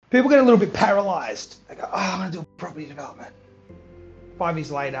People get a little bit paralyzed. They go, I'm going to do property development. 5 years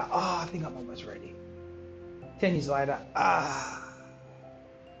later, I think I'm almost ready. 10 years later,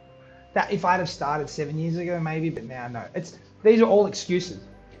 that if I'd have started 7 years ago, maybe, but now, no. These are all excuses.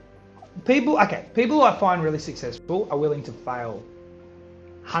 People who I find really successful are willing to fail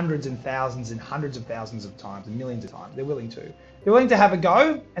hundreds and hundreds of thousands of times and millions of times. They're willing to. They're willing to have a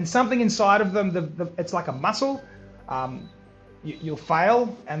go, and something inside of them, it's like a muscle. You'll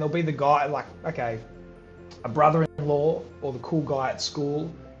fail, and there'll be the guy, like, okay, a brother-in-law or the cool guy at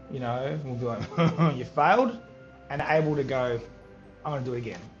school, will be like, you failed, and able to go, I'm going to do it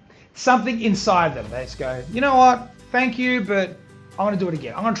again. Something inside them, they just go, you know what, thank you, but I'm going to do it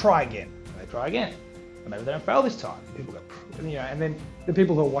again. I'm going to try again. And they try again. And maybe they don't fail this time. People go, and then the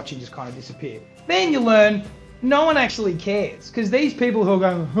people who are watching just kind of disappear. Then you learn no one actually cares, because these people who are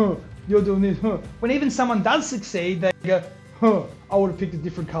going, you're doing this, when even someone does succeed, they go, I would have picked a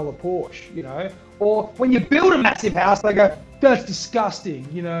different color Porsche, Or when you build a massive house, they go, that's disgusting,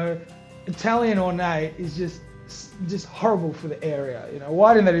 Italian ornate is just horrible for the area,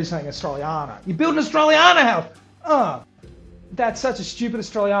 Why didn't they do something Australiana? You build an Australiana house. That's such a stupid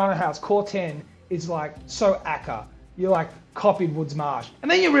Australiana house. Core 10 is like so acca. You're like copied Woods Marsh.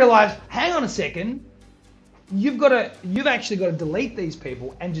 And then you realize, hang on a second, you've actually got to delete these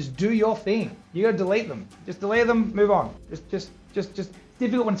people and just do your thing. You got to delete them. Just delete them, move on. Just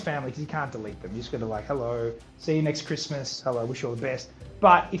difficult when it's family because you can't delete them. You just got to like, hello, see you next Christmas. Hello, wish you all the best.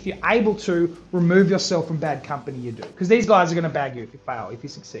 But if you're able to remove yourself from bad company, you do. Because these guys are going to bag you if you fail, if you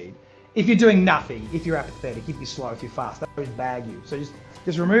succeed. If you're doing nothing, if you're apathetic, if you're slow, if you're fast, they always bag you. So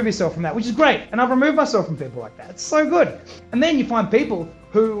just remove yourself from that, which is great. And I've removed myself from people like that. It's so good. And then you find people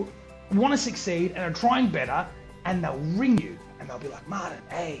who want to succeed and are trying better, and they'll ring you and they'll be like, Martin,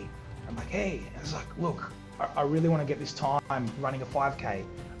 hey. I'm like, hey. And it's like, look, I really want to get this time running a 5K.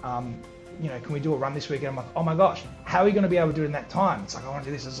 Can we do a run this weekend? I'm like, oh my gosh, how are you going to be able to do it in that time? It's like, I want to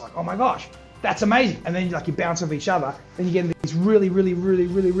do this. It's like, oh my gosh, that's amazing. And then you bounce off each other. Then you get into these really, really, really,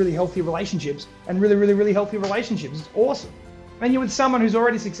 really, really healthy relationships, and really, really, really healthy relationships. It's awesome. Then you're with someone who's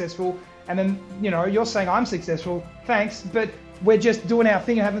already successful, and then, you're saying I'm successful, thanks, but we're just doing our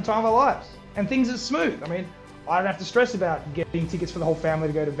thing and having the time of our lives. And things are smooth. I mean, I don't have to stress about getting tickets for the whole family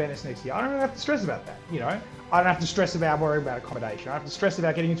to go to Venice next year. I don't have to stress about that, I don't have to stress about worrying about accommodation. I don't have to stress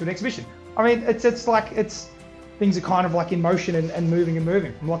about getting into an exhibition. I mean, it's things are kind of like in motion and moving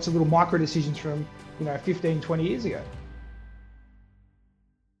from lots of little micro decisions from, 15, 20 years ago.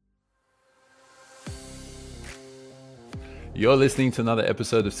 You're listening to another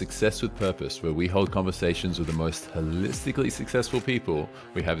episode of Success with Purpose, where we hold conversations with the most holistically successful people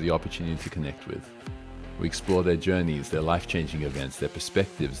we have the opportunity to connect with. We explore their journeys, their life-changing events, their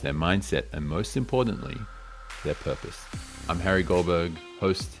perspectives, their mindset, and most importantly, their purpose. I'm Harry Goldberg,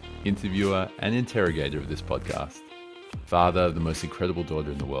 host, interviewer, and interrogator of this podcast. Father of the most incredible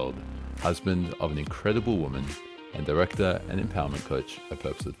daughter in the world, husband of an incredible woman, and director and empowerment coach at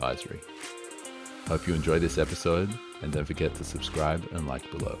Purpose Advisory. Hope you enjoy this episode, and don't forget to subscribe and like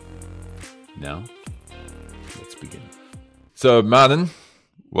below. Now, let's begin. So, Martin,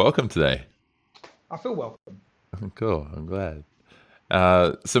 welcome today. I feel welcome. Cool, I'm glad.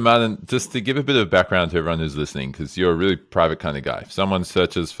 So, Martin, just to give a bit of background to everyone who's listening, because you're a really private kind of guy. If someone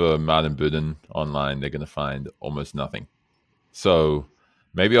searches for Martin Buden online, they're going to find almost nothing. So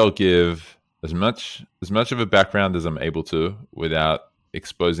maybe I'll give as much of a background as I'm able to without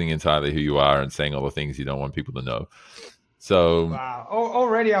exposing entirely who you are and saying all the things you don't want people to know. So wow,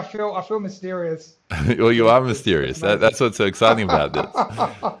 already I feel mysterious. Well, you are mysterious. That's what's so exciting about this.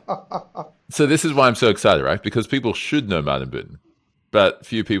 So this is why I'm so excited, right? Because people should know Martin Buden, but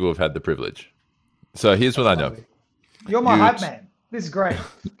few people have had the privilege. So here's what I know. You're my hype man. This is great.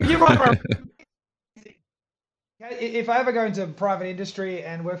 Can you write if I ever go into private industry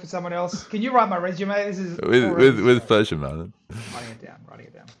and work for someone else, can you write my resume? This is with pleasure, Martin. Writing it down.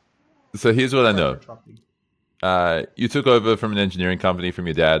 So here's what I know. You took over from an engineering company from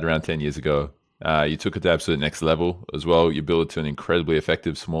your dad around 10 years ago. You took it to absolute next level as well. You built it to an incredibly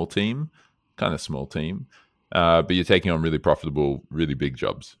effective small team, but you're taking on really profitable, really big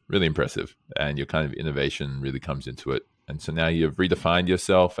jobs, really impressive. And your kind of innovation really comes into it. And so now you've redefined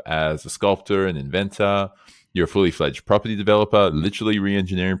yourself as a sculptor, an inventor. You're a fully-fledged property developer, literally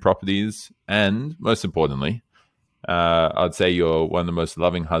re-engineering properties. And most importantly, I'd say you're one of the most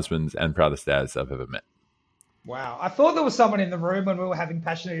loving husbands and proudest dads I've ever met. Wow. I thought there was someone in the room when we were having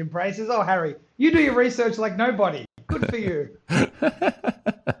passionate embraces. Oh, Harry, you do your research like nobody. Good for you.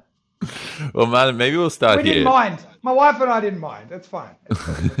 Well, Martin, maybe we'll start here. We didn't mind. My wife and I didn't mind. That's fine.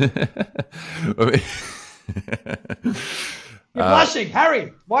 You're blushing,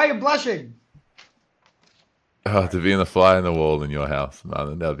 Harry. Why are you blushing? To be a fly on the wall in your house,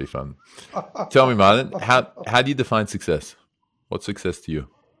 Martin, that would be fun. Tell me, Martin, how do you define success? What's success to you?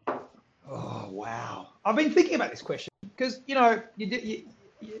 Oh, wow. I've been thinking about this question because, you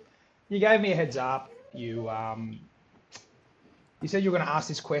gave me a heads up. You said you were going to ask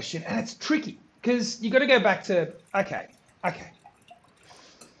this question, and it's tricky because you got to go back to, okay.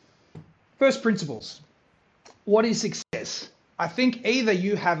 First principles. What is success? I think either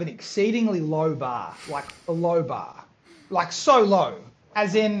you have an exceedingly low bar, like a low bar, like so low,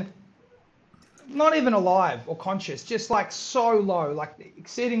 as in not even alive or conscious, just like so low, like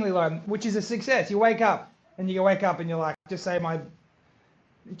exceedingly low, which is a success. You wake up and you're like, just say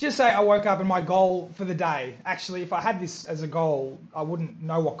I woke up and my goal for the day. Actually, if I had this as a goal, I wouldn't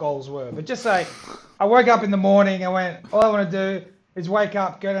know what goals were. But just say I woke up in the morning and went, all I want to do is wake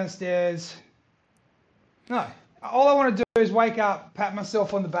up, go downstairs. No. All I want to do is wake up, pat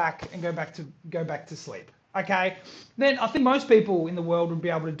myself on the back, and go back to sleep. Okay, then I think most people in the world would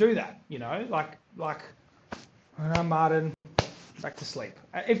be able to do that. Like, Martin, back to sleep.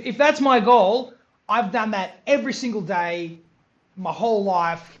 If that's my goal, I've done that every single day, my whole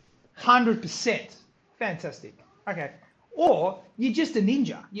life, 100%. Fantastic. Okay, or you're just a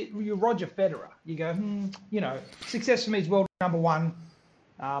ninja. You're Roger Federer. You go, success for me is world number one,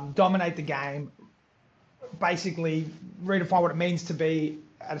 dominate the game. Basically redefine what it means to be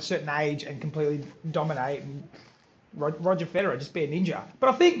at a certain age and completely dominate, and Roger Federer, just be a ninja. But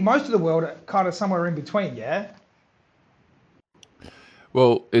I think most of the world are kind of somewhere in between, yeah?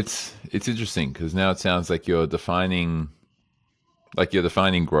 Well, it's interesting because now it sounds like you're defining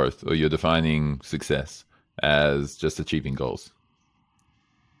growth, or you're defining success as just achieving goals.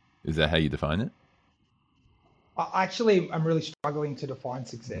 Is that how you define it? I'm really struggling to define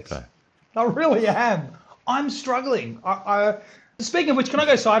success. Okay. I really am. I'm struggling. Speaking of which, can I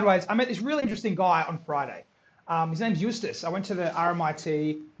go sideways? I met this really interesting guy on Friday. His name's Eustace. I went to the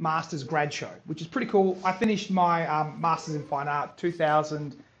RMIT Masters grad show, which is pretty cool. I finished my Masters in Fine Art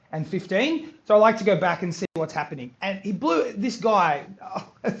 2015, so I like to go back and see what's happening. And he blew this guy.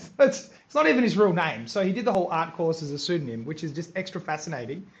 It's not even his real name. So he did the whole art course as a pseudonym, which is just extra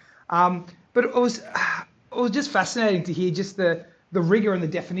fascinating. But it was just fascinating to hear just the rigor and the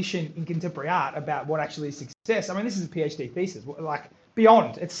definition in contemporary art about what actually is success. I mean, this is a PhD thesis, like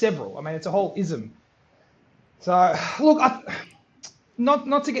beyond, it's several. I mean, it's a whole ism. So look,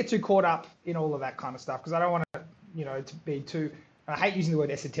 not to get too caught up in all of that kind of stuff, because I don't want to, to be too, and I hate using the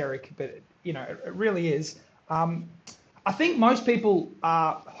word esoteric, but it really is. I think most people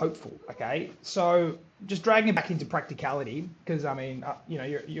are hopeful. Okay. So just dragging it back into practicality, because I mean,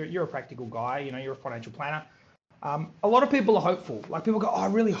 you're a practical guy, you're a financial planner. A lot of people are hopeful. Like people go, oh, I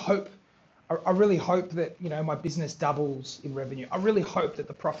really hope that, my business doubles in revenue. I really hope that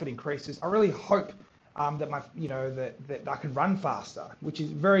the profit increases. I really hope that my, that I can run faster, which is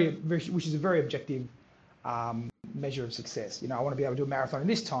a very objective measure of success. I want to be able to do a marathon in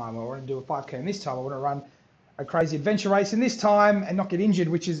this time. I want to do a 5K in this time. I want to run a crazy adventure race in this time and not get injured,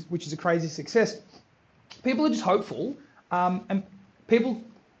 which is a crazy success. People are just hopeful, and people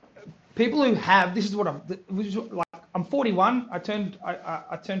who have, this is what I'm 41. I turned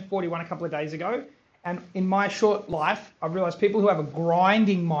 41 a couple of days ago, and in my short life, I've realized people who have a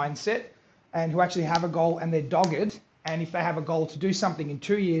grinding mindset and who actually have a goal and they're dogged, and if they have a goal to do something in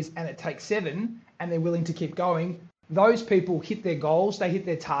 2 years and it takes 7 and they're willing to keep going, those people hit their goals, they hit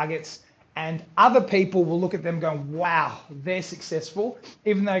their targets, and other people will look at them going, wow, they're successful,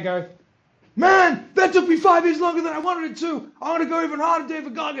 even though they go, man, that took me 5 years longer than I wanted it to. I want to go even harder,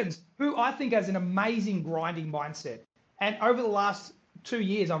 David Goggins, who I think has an amazing grinding mindset. And over the last 2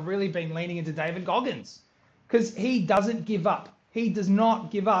 years, I've really been leaning into David Goggins because he doesn't give up. He does not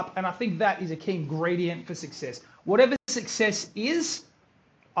give up. And I think that is a key ingredient for success. Whatever success is,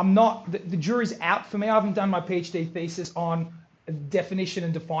 the jury's out for me. I haven't done my PhD thesis on definition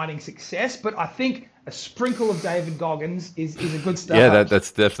and defining success, but I think a sprinkle of David Goggins is a good start. Yeah,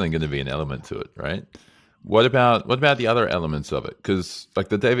 that's definitely going to be an element to it, right? What about the other elements of it? Because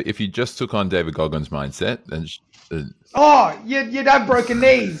if you just took on David Goggins' mindset, then you'd have broken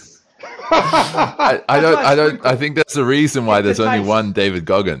knees. I think that's the reason why there's only one David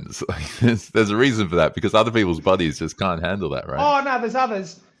Goggins. There's a reason for that, because other people's bodies just can't handle that, right? Oh no, there's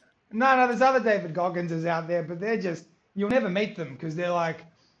others. No, there's other David Gogginses out there, but they're just, you'll never meet them because they're like,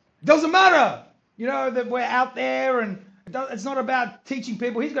 doesn't matter, that we're out there, and it's not about teaching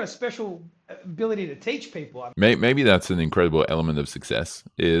people. He's got a special ability to teach people. Maybe that's an incredible element of success,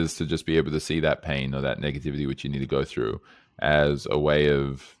 is to just be able to see that pain or that negativity which you need to go through as a way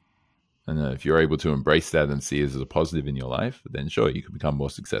of And if you're able to embrace that and see it as a positive in your life, then sure, you can become more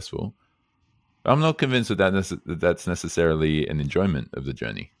successful. But I'm not convinced that that's necessarily an enjoyment of the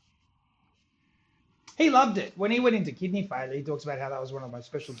journey. He loved it. When he went into kidney failure, he talks about how that was one of the most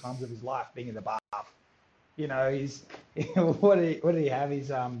special times of his life, being in the bath. You know, he's what did he have?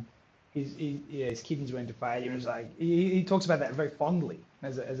 His kidneys went into failure. And it was like he talks about that very fondly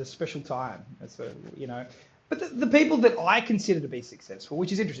as a special time. But the people that I consider to be successful,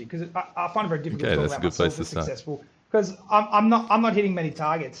 which is interesting because I find it very difficult to talk about myself as successful because I'm not hitting many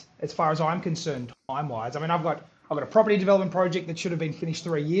targets as far as I'm concerned time wise. I mean, I've got a property development project that should have been finished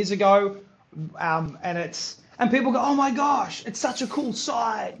 3 years ago. And people go, oh my gosh, it's such a cool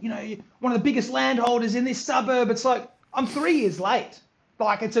site. You know, one of the biggest landholders in this suburb. It's like, I'm 3 years late.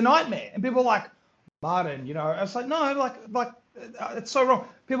 Like, it's a nightmare. And people are like, Martin, you know, I was like, no, like it's so wrong.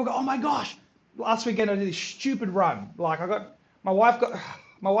 People go, oh my gosh, last weekend I did this stupid run. Like my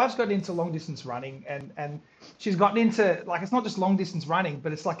wife's gotten into long distance running and she's gotten into, like, it's not just long distance running,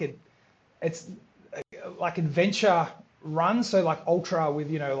 but it's like adventure run. So like ultra with,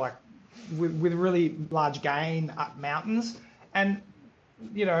 you know, like, with really large gain up mountains. And,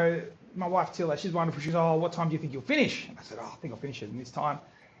 you know, my wife Tilla, she's wonderful. She's, oh, what time do you think you'll finish? And I said, oh, I think I'll finish it in this time.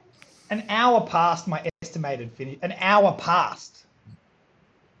 An hour past my estimated finish. An hour past.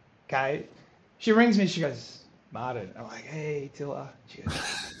 Okay. She rings me. She goes, Martin. I'm like, hey, Tilla. She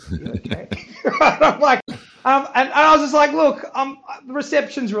goes, you okay? I'm like, and I was just like, look, the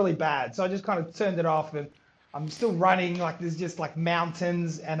reception's really bad. So I just kind of turned it off and I'm still running. Like, there's just like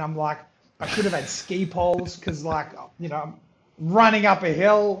mountains. And I'm like, I should have had ski poles because, like, you know, I'm running up a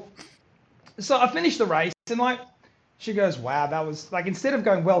hill. So I finished the race and, like, she goes, wow, that was, like, instead of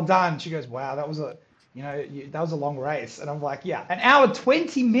going, well done, she goes, wow, that was that was a long race. And I'm like, yeah, an hour,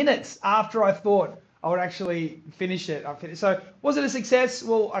 20 minutes after I thought I would actually finish it. I finished. So was it a success?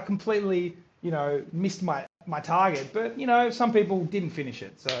 Well, I completely, you know, missed my target, but, you know, some people didn't finish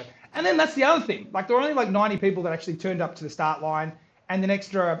it. So, and then that's the other thing. Like, there were only like 90 people that actually turned up to the start line. And an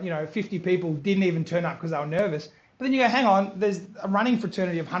extra, you know, 50 people didn't even turn up because they were nervous. But then you go, hang on, there's a running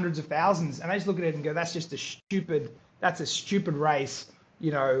fraternity of hundreds of thousands. And I just look at it and go, that's a stupid race.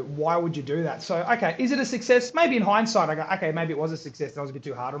 You know, why would you do that? So, okay, is it a success? Maybe in hindsight, I go, okay, maybe it was a success. I was a bit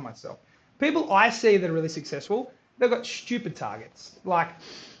too hard on myself. People I see that are really successful, they've got stupid targets. Like,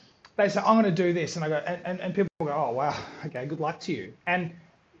 they say, I'm going to do this. And I go, and people go, oh, wow, okay, good luck to you. And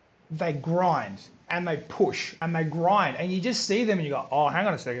they grind and they push and they grind and you just see them and you go, oh, hang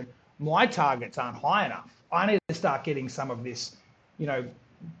on a second, my targets aren't high enough. I need to start getting some of this, you know,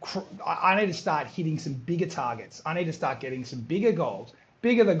 I need to start hitting some bigger targets. I need to start getting some bigger goals.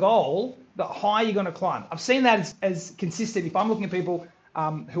 Bigger the goal, the higher you're going to climb. I've seen that as consistent if I'm looking at people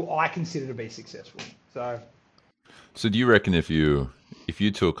who I consider to be successful. So do you reckon if you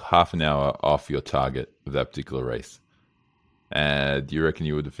took half an hour off your target of that particular race, do you reckon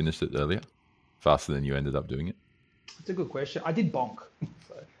you would have finished it earlier, faster than you ended up doing it? It's a good question. I did bonk.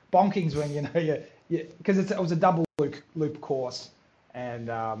 So bonking's when, you know, because it was a double loop course, and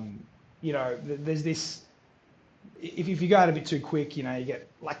you know, there's this. If you go out a bit too quick, you know, you get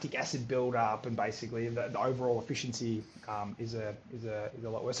lactic acid build-up, and basically the overall efficiency is a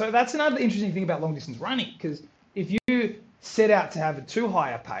lot worse. So that's another interesting thing about long distance running, because if you set out to have a too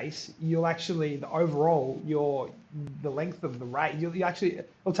high a pace, you'll actually the length of the race,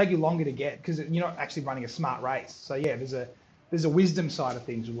 it'll take you longer to get because you're not actually running a smart race. So yeah, there's a wisdom side of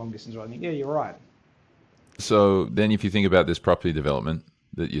things with long distance running. Yeah, you're right. So then if you think about this property development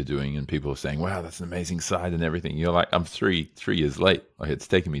that you're doing and people are saying, wow, that's an amazing site and everything, you're like, I'm three years late. Like, it's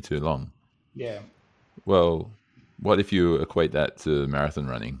taken me too long. Yeah. Well, what if you equate that to marathon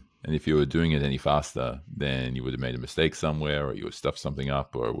running? And if you were doing it any faster, then you would have made a mistake somewhere, or you would have stuffed something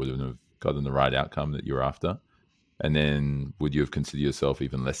up, or wouldn't have gotten the right outcome that you were after. And then would you have considered yourself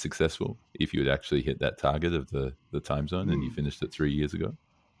even less successful if you had actually hit that target of the time zone and you finished it 3 years ago?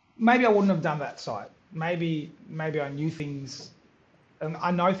 Maybe I wouldn't have done that site. Maybe I knew things, and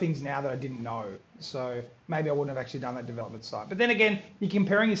I know things now that I didn't know. So maybe I wouldn't have actually done that development site. But then again, you're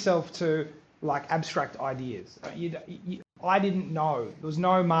comparing yourself to like abstract ideas. I didn't know. There was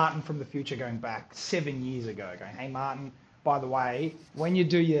no Martin from the future going back 7 years ago going, hey, Martin, by the way, when you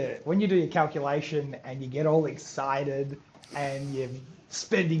do your calculation and you get all excited and you're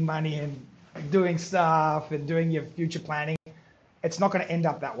spending money and doing stuff and doing your future planning, it's not going to end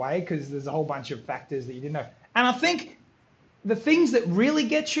up that way because there's a whole bunch of factors that you didn't know. And I think the things that really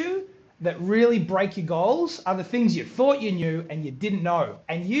get you, that really break your goals, are the things you thought you knew and you didn't know.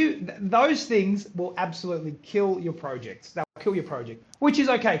 And those things will absolutely kill your projects. They'll kill your project, which is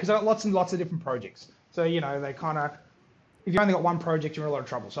okay because I've got lots and lots of different projects. So, you know, they kind of, if you've only got one project, you're in a lot of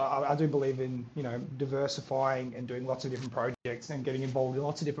trouble. So I do believe in, diversifying and doing lots of different projects and getting involved in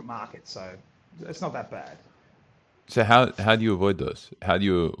lots of different markets. So it's not that bad. So how do you avoid those? How do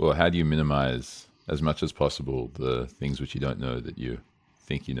you minimize as much as possible the things which you don't know that you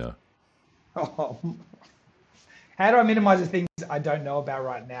think you know? Oh, how do I minimize the things I don't know about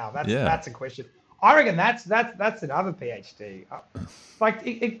right now? That's a question. I reckon that's another PhD.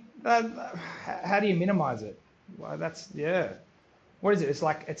 How do you minimize it? Well, What is it?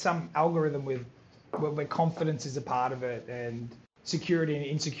 It's some algorithm where confidence is a part of it, and security and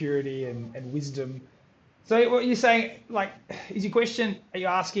insecurity and wisdom. So what you're saying, is your question? Are you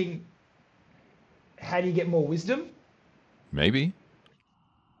asking how do you get more wisdom? Maybe.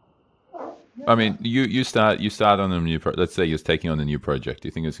 I mean, you start on a new let's say you're taking on a new project.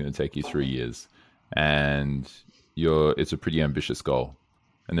 You think it's going to take you 3 years, and it's a pretty ambitious goal.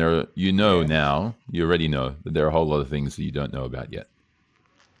 And now you already know that there are a whole lot of things that you don't know about yet.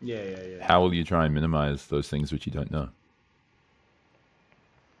 Yeah. How will you try and minimize those things which you don't know?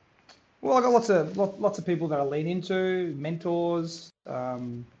 Well, I got lots of people that I lean into, mentors,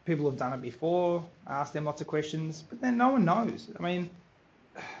 people who've done it before. I ask them lots of questions, but then no one knows. I mean,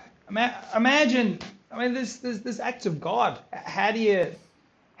 imagine. I mean, there's acts of God. How do you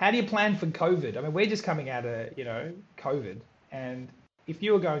plan for COVID? I mean, we're just coming out of COVID, and if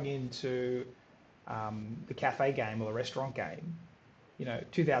you were going into the cafe game or the restaurant game,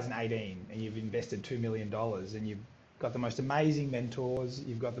 2018, and you've invested $2 million, and you've got the most amazing mentors,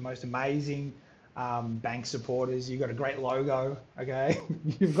 you've got the most amazing bank supporters, you've got a great logo, okay?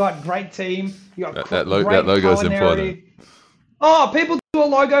 You've got great team, you've got that logo is important. Oh, people do a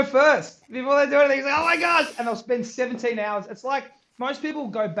logo first before they do anything. It's like, oh my gosh, and they'll spend 17 hours. It's like most people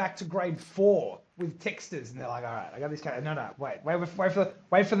go back to grade 4 with texters, and they're like, all right, I got this kind of, no,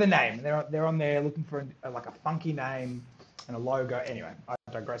 wait for the name. They're on there looking for a funky name and a logo. Anyway, I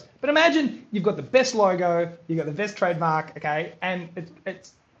digress. But imagine you've got the best logo, you've got the best trademark, okay, and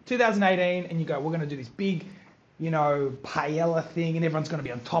it's 2018, and you go, we're going to do this big, paella thing, and everyone's going to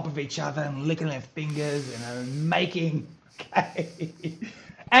be on top of each other and licking their fingers and making, okay,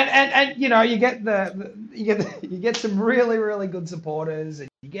 and you get some really, really good supporters, and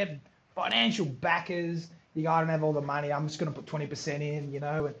you get financial backers. I don't have all the money, I'm just going to put 20% in,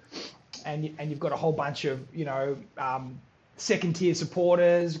 and you've got a whole bunch of second tier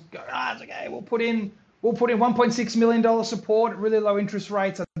supporters. It's okay. We'll put in $1.6 million support at really low interest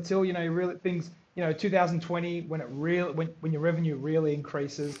rates until really things 2020 when your revenue really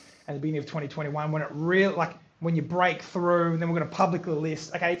increases, and the beginning of 2021 when it really when you break through, and then we're going to publicly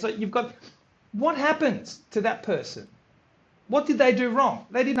list. Okay, so you've got what happens to that person? What did they do wrong?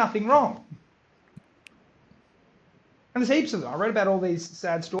 They did nothing wrong. And there's heaps of them. I read about all these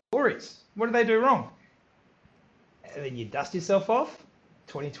sad stories. What did they do wrong? And then you dust yourself off,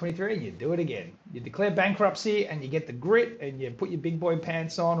 2023, and you do it again. You declare bankruptcy, and you get the grit, and you put your big boy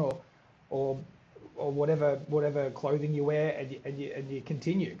pants on, or whatever clothing you wear, and you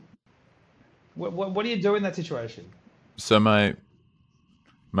continue. What do you do in that situation? So my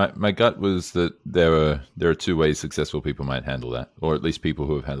gut was that there are two ways successful people might handle that, or at least people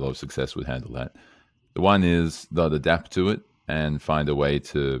who have had a lot of success would handle that. The one is they'll adapt to it and find a way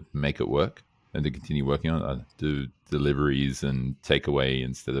to make it work and to continue working on it, do deliveries and takeaway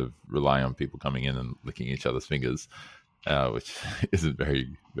instead of relying on people coming in and licking each other's fingers, which isn't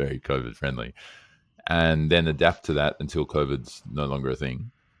very, very COVID friendly. And then adapt to that until COVID's no longer a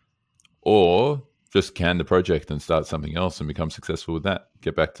thing. Or just can the project and start something else and become successful with that.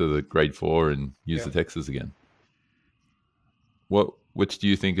 Get back to the grade 4 and use the texters again. Which do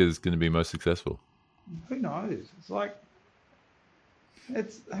you think is going to be most successful? Who knows? I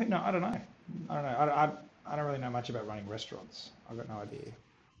don't know. I don't really know much about running restaurants. I've got no idea.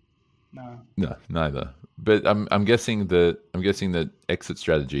 No, neither. But I'm guessing that exit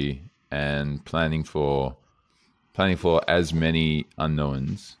strategy and planning for as many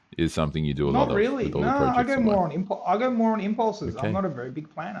unknowns is something you do a lot of. Not really. No, I go more on impulses. Okay. I'm not a very big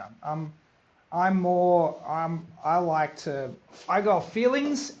planner. I go off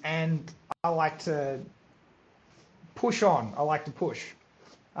feelings, and I like to push on. I like to push.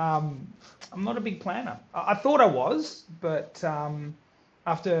 I'm not a big planner. I thought I was, but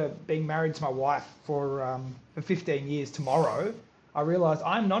after being married to my wife for 15 years tomorrow, I realized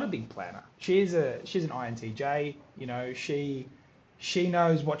I'm not a big planner. She's an INTJ. She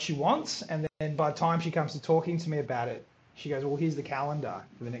knows what she wants, and then by the time she comes to talking to me about it, she goes, "Well, here's the calendar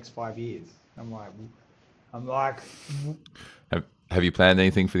for the next 5 years." I'm like, have you planned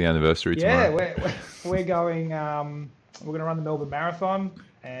anything for the anniversary tomorrow? Yeah, we're going. we're gonna run the Melbourne Marathon,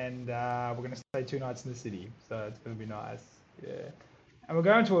 and we're gonna stay 2 nights in the city. So it's gonna be nice. Yeah, and we're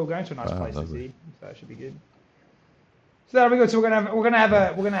going to a nice place in the city, so it should be good. So that'll be good. So we're gonna have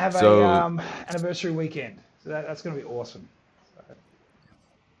a anniversary weekend. So that's gonna be awesome. So,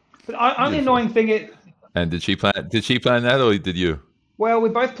 but only annoying thing it. And did she plan that, or did you? Well, we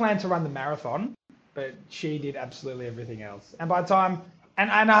both planned to run the marathon, but she did absolutely everything else. And by the time, and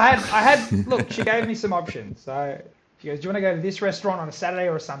I had look, she gave me some options. So she goes, "Do you want to go to this restaurant on a Saturday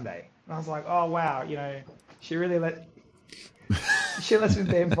or a Sunday?" And I was like, "Oh wow, she really lets me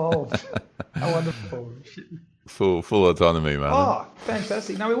be involved." How wonderful. Full autonomy, man. Oh,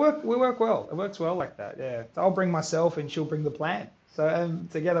 fantastic! No, we work well. It works well like that. Yeah, so I'll bring myself, and she'll bring the plan. So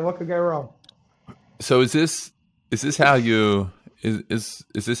together, what could go wrong? So is this how you is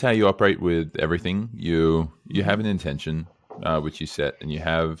this how you operate with everything? You have an intention, which you set, and you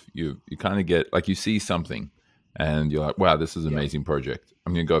kind of get, like, you see something, and you're like, wow, this is an amazing project.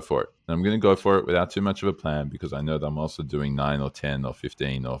 I'm going to go for it. And I'm going to go for it without too much of a plan, because I know that I'm also doing 9 or 10 or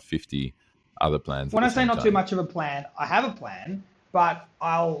 15 or 50 other plans. When I say not too much of a plan, I have a plan, but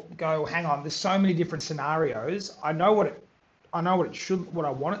I'll go, hang on, there's so many different scenarios. I know what I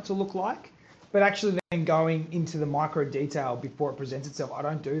want it to look like. But actually then going into the micro detail before it presents itself, I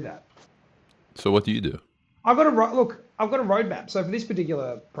don't do that. So what do you do? I've got a roadmap. So for this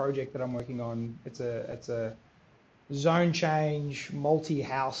particular project that I'm working on, it's a zone change,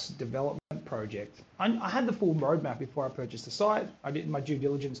 multi-house development project. I had the full roadmap before I purchased the site. My due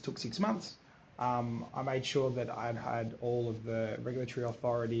diligence took 6 months. I made sure that I'd had all of the regulatory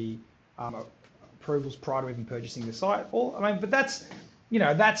authority approvals prior to even purchasing the site. But that's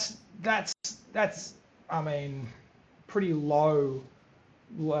pretty low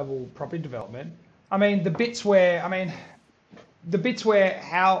level property development. The bits where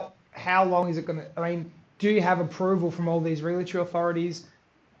how long is it going to, do you have approval from all these regulatory authorities,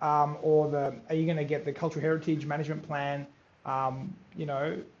 are you going to get the cultural heritage management plan,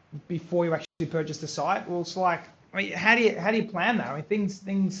 before you actually purchase the site? Well, it's like, how do you plan that? Things,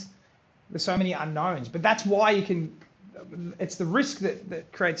 there's so many unknowns, but that's why it's the risk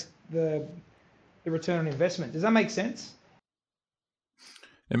that creates the return on investment. Does that make sense?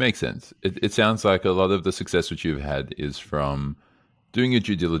 It makes sense. It sounds like a lot of the success which you've had is from doing your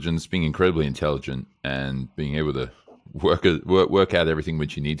due diligence, being incredibly intelligent, and being able to work out everything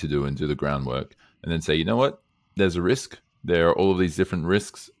which you need to do and do the groundwork, and then say, you know what, there's a risk. There are all of these different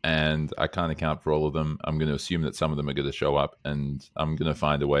risks, and I can't account for all of them. I'm going to assume that some of them are going to show up, and I'm going to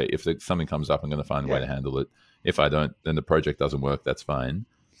find a way. If something comes up, I'm going to find a way to handle it. If I don't, then the project doesn't work. That's fine.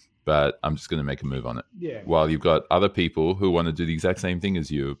 But I'm just going to make a move on it. Yeah. While you've got other people who want to do the exact same thing as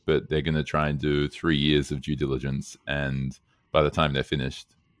you, but they're going to try and do 3 years of due diligence, and by the time they're finished,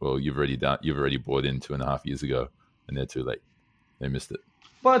 well, you've already bought in 2.5 years ago, and they're too late. They missed it.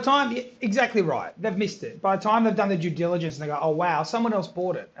 By the time, exactly right, they've missed it. By the time they've done their due diligence, and they go, oh wow, someone else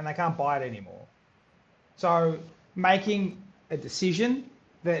bought it, and they can't buy it anymore. So making a decision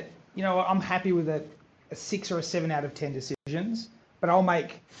that, I'm happy with a 6 or a 7 out of 10 decisions, but I'll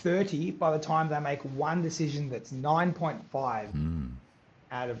make 30 by the time they make one decision that's 9.5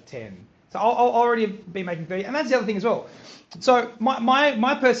 out of 10. So I'll already be making 30, and that's the other thing as well. So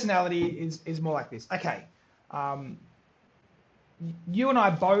my personality is more like this. Okay, you and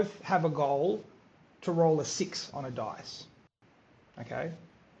I both have a goal to roll a 6 on a dice. Okay,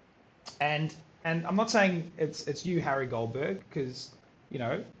 and I'm not saying it's you, Harry Goldberg, because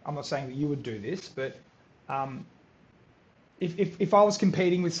I'm not saying that you would do this, but if I was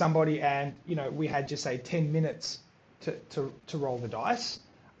competing with somebody and we had just say 10 minutes to roll the dice,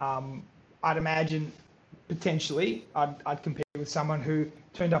 I'd imagine potentially I'd compete with someone who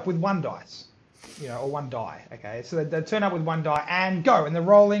turned up with 1 dice, or 1 die. Okay, so they turn up with 1 die and go, and they're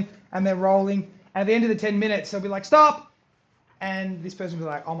rolling, and at the end of the 10 minutes they'll be like, stop, and this person will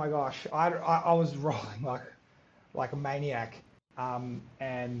be like, oh my gosh, I was rolling like a maniac,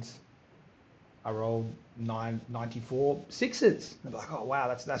 and I rolled 94 sixes. They're like, oh wow,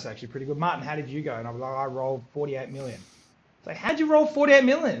 that's actually pretty good. Martin, how did you go? And I was like, I rolled 48 million. It's like, how'd you roll 48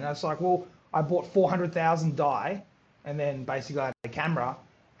 million? And I was like, well, I bought 400,000 die, and then basically I had a camera,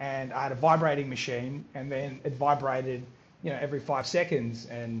 and I had a vibrating machine, and then it vibrated, every 5 seconds,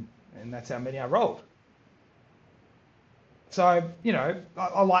 and that's how many I rolled. So,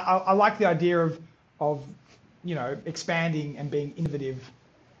 I like the idea of expanding and being innovative,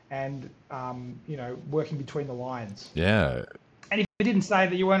 and working between the lines. Yeah. And if it didn't say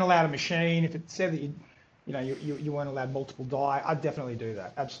that you weren't allowed a machine, if it said that you weren't allowed multiple die, I'd definitely do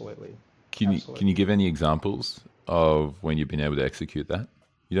that. Absolutely. Can you give any examples of when you've been able to execute that?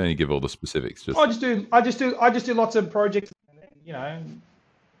 You don't need to give all the specifics. Just I just do lots of projects,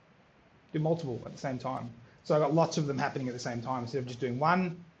 do multiple at the same time. So I got lots of them happening at the same time instead of just doing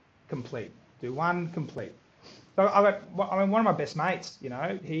one, complete. Do one, complete. So one of my best mates,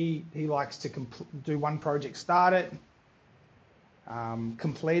 he likes to do one project, start it,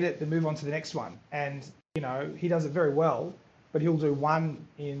 complete it, then move on to the next one. And, he does it very well, but he'll do one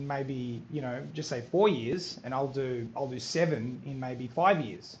in maybe, just say 4 years, and I'll do 7 in maybe 5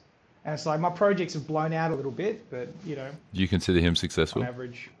 years. And it's like my projects have blown out a little bit, but, Do you consider him successful? On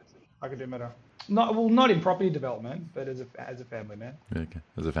average, I could do better. Not in property development, but as a family man. Okay,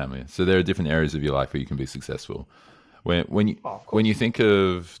 as a family. So there are different areas of your life where you can be successful. When you think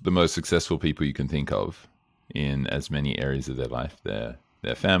of the most successful people you can think of in as many areas of their life, their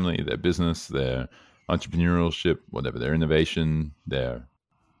family, their business, their entrepreneurship, whatever, their innovation, their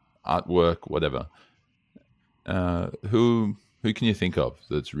artwork, whatever, who can you think of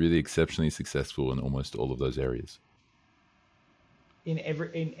that's really exceptionally successful in almost all of those areas? In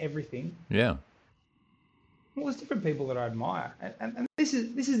everything. Yeah. Well, there's different people that I admire, and this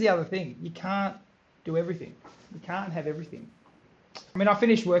is the other thing. You can't do everything. You can't have everything. I mean, I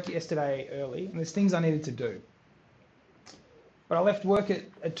finished work yesterday early, and there's things I needed to do. But I left work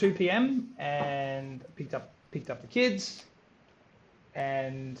at 2 p.m. and picked up the kids,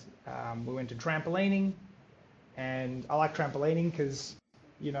 and we went to trampolining. And I like trampolining because,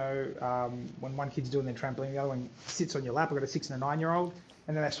 when one kid's doing their trampoline, the other one sits on your lap. I've got a 6 and a 9-year-old,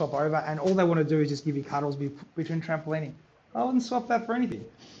 and then they swap over, and all they want to do is just give you cuddles between trampolining. I wouldn't swap that for anything.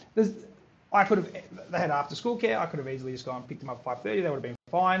 They had after school care. I could have easily just gone and picked them up at 5:30. They would have been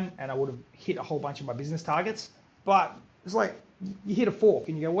fine, and I would have hit a whole bunch of my business targets. But it's like you hit a fork,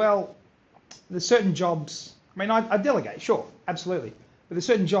 and you go, well, there's certain jobs. I mean, I delegate, sure, absolutely, but there's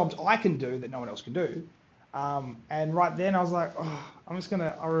certain jobs I can do that no one else can do. And right then I was like,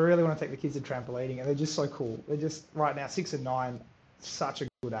 I really want to take the kids to trampolining, and they're just so cool. They're just right now 6 and 9, such a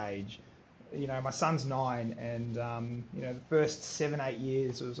good age. My son's 9, and the first 7-8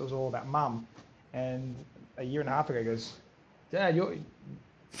 years was all about mum. And a year and a half ago, he goes, Dad, you're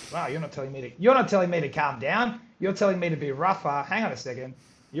not telling me to calm down. You're telling me to be rougher. Hang on a second.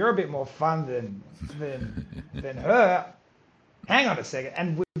 You're a bit more fun than her. Hang on a second.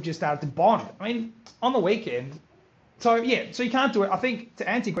 And we've just started to bond. I mean, on the weekend. So you can't do it. I think to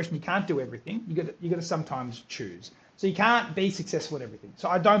answer your question, you can't do everything. You got to sometimes choose. So you can't be successful at everything. So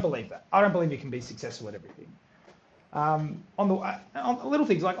I don't believe that. I don't believe you can be successful at everything. On the little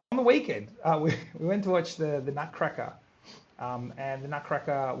things, like on the weekend, we went to watch the Nutcracker. And the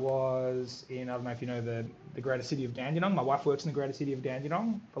Nutcracker was in, I don't know if you know the greater city of Dandenong. My wife works in the greater city of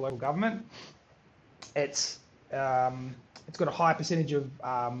Dandenong for local government. It's got a high percentage of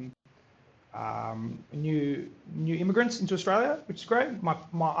new immigrants into Australia, which is great.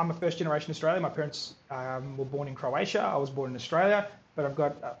 I'm a first generation Australian. My parents were born in Croatia. I was born in Australia, but I've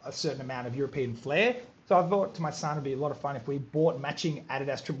got a certain amount of European flair. So I thought to my son it'd be a lot of fun if we bought matching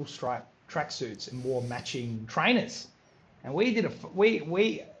Adidas triple stripe tracksuits and wore matching trainers. And we did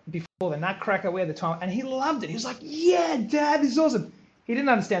we before the Nutcracker, we had the time, and he loved it. He was like, "Yeah, Dad, this is awesome." He didn't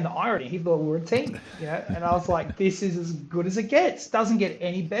understand the irony. He thought we were a team, And I was like, "This is as good as it gets. Doesn't get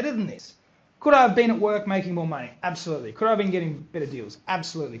any better than this." Could I have been at work making more money? Absolutely. Could I have been getting better deals?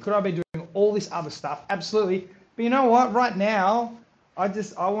 Absolutely. Could I have been doing all this other stuff? Absolutely. But you know what? Right now, I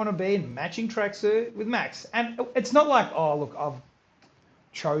want to be in matching tracksuit with Max. And it's not like, oh, look, I've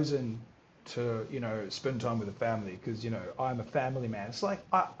chosen to, spend time with the family because, I'm a family man. It's like,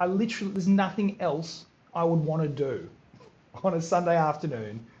 I literally, there's nothing else I would want to do on a Sunday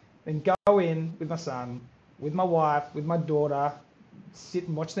afternoon than go in with my son, with my wife, with my daughter, sit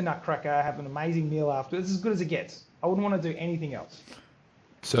and watch the Nutcracker, have an amazing meal after. It's as good as it gets. I wouldn't want to do anything else.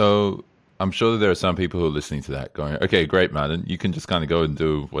 So I'm sure that there are some people who are listening to that going, okay, great, Martin. You can just kind of go and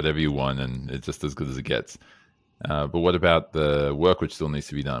do whatever you want and it's just as good as it gets. But what about the work which still needs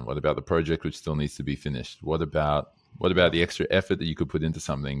to be done? What about the project which still needs to be finished? What about the extra effort that you could put into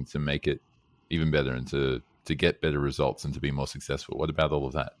something to make it even better and to get better results and to be more successful? What about all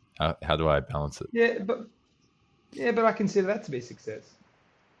of that? How do I balance it? Yeah, but I consider that to be success.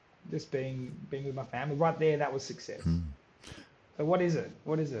 Just being with my family. Right there, that was success. So what is it?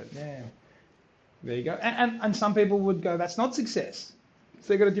 Yeah. There you go. And some people would go, that's not success. So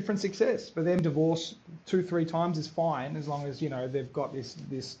they've got a different success. For them, divorce 2-3 times is fine as long as, they've got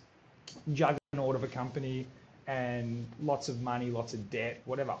this juggernaut of a company and lots of money, lots of debt,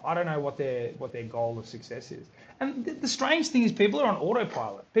 whatever. I don't know what their goal of success is. And the strange thing is people are on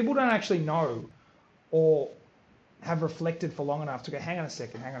autopilot. People don't actually know or have reflected for long enough to go, hang on a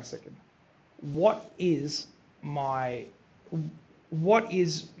second. What is my what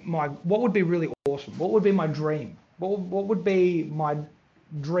would be really awesome? What would be my dream? What would be my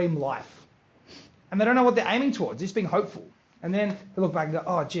dream life? And they don't know what they're aiming towards, just being hopeful. And then they look back and go,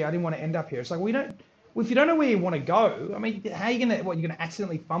 oh, gee, I didn't want to end up here. It's like, if you don't know where you want to go, I mean, how are you going to, you're going to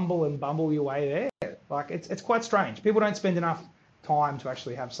accidentally fumble and bumble your way there? Like, it's quite strange. People don't spend enough time to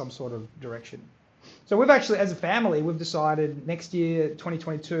actually have some sort of direction. So we've actually, as a family, we've decided next year,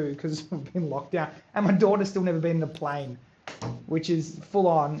 2022, because we've been locked down, and my daughter's still never been in a plane, which is full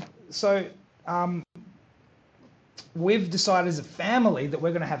on. So we've decided as a family that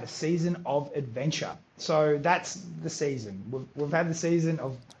we're going to have a season of adventure. So that's the season. We've had the season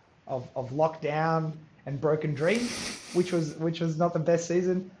of lockdown and broken dreams, which was not the best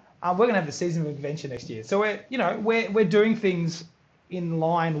season. We're going to have the season of adventure next year. So we're doing things in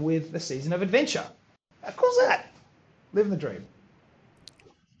line with the season of adventure. Of course, living the dream.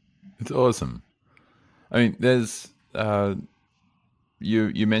 It's awesome. I mean, there's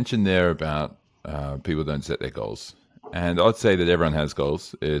you mentioned there about people don't set their goals, and I'd say that everyone has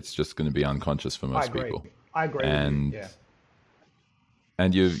goals. It's just going to be unconscious for most people. I agree. And yeah.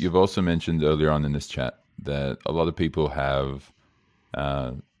 And you've also mentioned earlier on in this chat that a lot of people have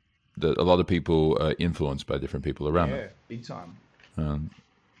that a lot of people are influenced by different people around them. Yeah, big time.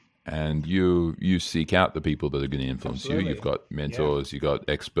 And you seek out the people that are going to influence you. You've got mentors, you've got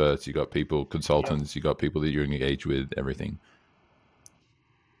experts, you've got people, consultants, you've got people that you're engaged with, everything.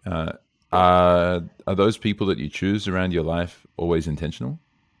 Are those people that you choose around your life always intentional?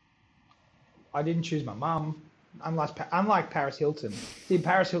 I didn't choose my mum. Unlike Paris Hilton. See,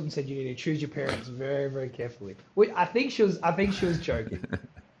 Paris Hilton said you need to choose your parents very, very carefully. I think she was joking.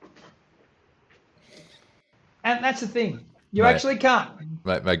 And that's the thing. You actually can't.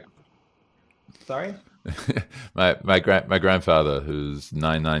 Sorry? my grandfather, who's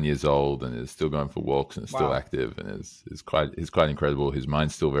 99 years old and is still going for walks and is still active and is quite incredible. His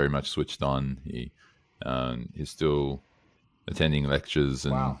mind's still very much switched on. He's still attending lectures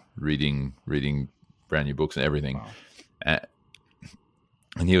and reading brand new books and everything. And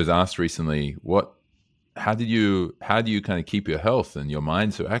he was asked recently, how do you kind of keep your health and your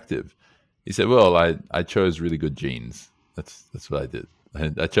mind so active? He said, well, I chose really good genes. That's what I did.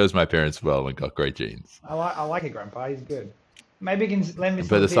 I chose my parents well and got great genes. I like it, Grandpa. He's good. Maybe he can lend me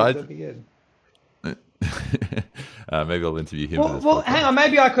some tips. That'd be good. Maybe I'll interview him. Well, hang on.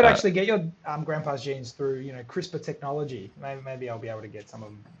 Maybe I could actually get your Grandpa's genes through, CRISPR technology. Maybe I'll be able to get some of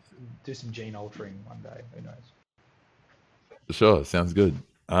them, do some gene altering one day. Who knows? Sure, sounds good.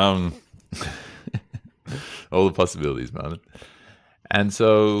 All the possibilities, Martin. And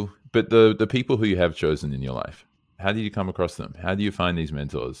so, but the people who you have chosen in your life, how do you come across them? How do you find these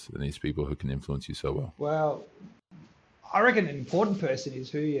mentors and these people who can influence you so well? Well, I reckon an important person is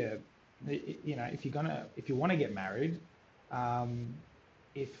who if you want to get married,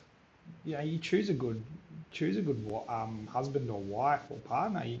 if you choose a good husband or wife or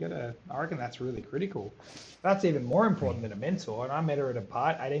partner, I reckon that's really critical. That's even more important than a mentor. And I met her at a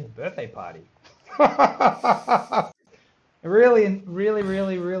 18th birthday party. Really, really,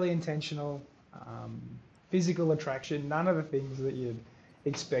 really, really intentional. Physical attraction, none of the things that you'd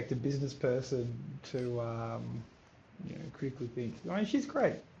expect a business person to critically think. I mean, she's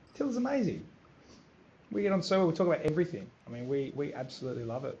great. Til's amazing. We get on so well. We talk about everything. I mean, we absolutely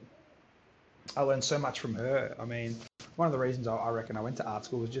love it. I learned so much from her. I mean, one of the reasons I reckon I went to art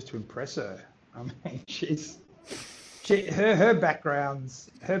school was just to impress her. I mean, her background's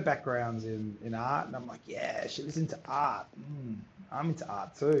in art, and I'm like, yeah, she was into art. I'm into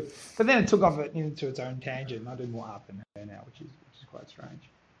art too. But then it took off into its own tangent, and I do more art than her now, which is quite strange.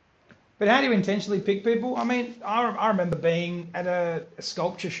 But how do you intentionally pick people? I mean, I remember being at a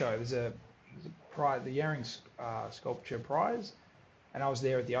sculpture show. There's a prize, the Yaring Sculpture Prize, and I was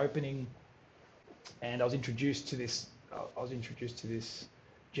there at the opening, and I was introduced to this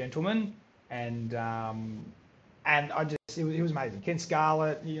gentleman, and he was amazing. Ken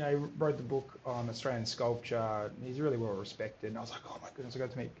Scarlett, wrote the book on Australian sculpture. He's really well respected. And I was like, oh my goodness, I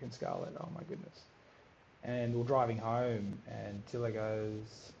got to meet Ken Scarlett. Oh my goodness. And we're driving home, and Tilla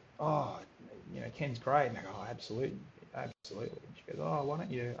goes, oh, Ken's great. And I go, oh, absolutely. And she goes, oh, why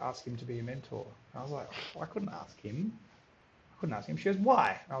don't you ask him to be a mentor? And I was like, oh, I couldn't ask him. She goes,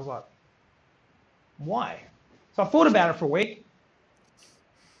 why? And I was like, why? So I thought about it for a week,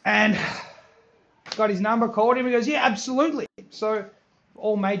 and got his number, called him. He goes, yeah, absolutely. So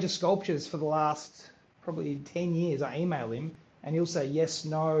all major sculptures for the last probably 10 years, I email him, and he'll say, yes,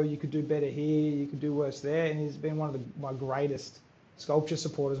 no, you could do better here, you could do worse there. And he's been one of my greatest sculpture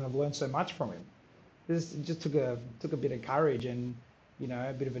supporters, and I've learned so much from him. It just took a bit of courage and,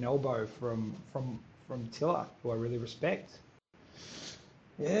 a bit of an elbow from Tilla, who I really respect.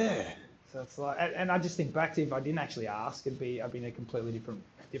 Yeah. So it's like, and I just think back to if I didn't actually ask, I'd be in a completely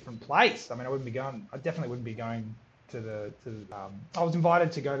different place. I mean, I definitely wouldn't be going I was invited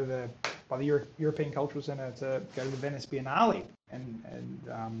to go to by the European Cultural Centre to go to the Venice Biennale and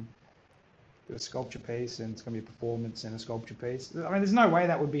do a sculpture piece, and it's going to be a performance and a sculpture piece. I mean, there's no way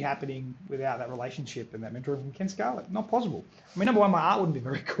that would be happening without that relationship and that mentoring from Ken Scarlett. Not possible. I mean, number one, my art wouldn't be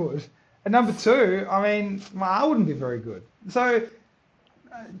very good. And number two, I mean, my art wouldn't be very good. So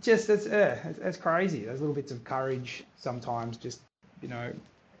just it's crazy. Those little bits of courage sometimes you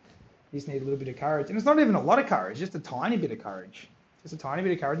just need a little bit of courage. And it's not even a lot of courage, just a tiny bit of courage. Just a tiny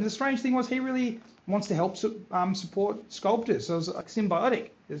bit of courage. And the strange thing was he really wants to help support sculptors. So it was like symbiotic.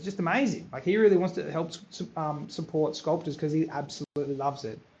 It's just amazing. Like he really wants to help support sculptors because he absolutely loves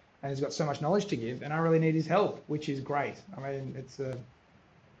it. And he's got so much knowledge to give. And I really need his help, which is great. I mean, it's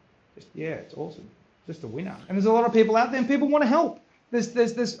awesome. Just a winner. And there's a lot of people out there and people want to help. And this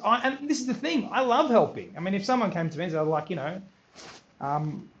is the thing. I love helping. I mean, if someone came to me and said, like,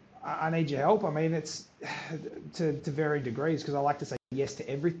 I need your help. I mean, it's to varying degrees because I like to say yes to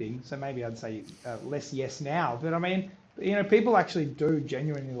everything. So maybe I'd say less yes now. But I mean, people actually do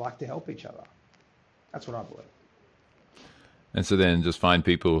genuinely like to help each other. That's what I believe. And so then just find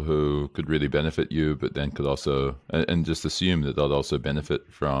people who could really benefit you, but then could also, and just assume that they'll also benefit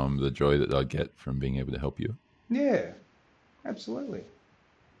from the joy that they'll get from being able to help you. Yeah, absolutely.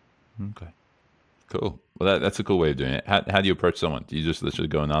 Okay. Cool. Well, that's a cool way of doing it. How do you approach someone? Do you just literally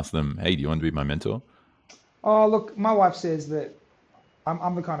go and ask them, hey, do you want to be my mentor? Oh, look, my wife says that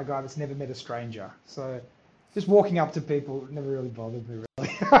I'm the kind of guy that's never met a stranger. So just walking up to people never really bothered me, really.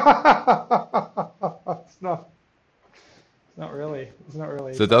 It's not really.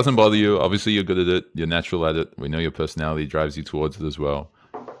 So it doesn't bother you. Obviously, you're good at it. You're natural at it. We know your personality drives you towards it as well.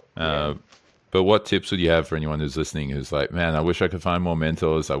 Yeah. But what tips would you have for anyone who's listening who's like, man, I wish I could find more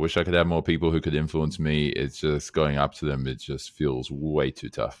mentors. I wish I could have more people who could influence me. It's just going up to them. It just feels way too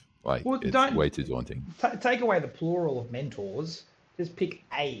tough. It's way too daunting. Take away the plural of mentors. Just pick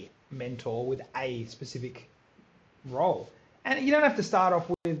a mentor with a specific role. And you don't have to start off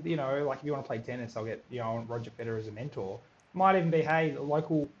with, like if you want to play tennis, I'll get, I want Roger Federer as a mentor. Might even be, hey, a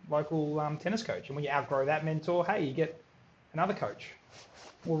local tennis coach. And when you outgrow that mentor, hey, you get another coach.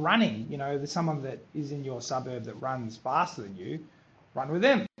 Or running, there's someone that is in your suburb that runs faster than you, run with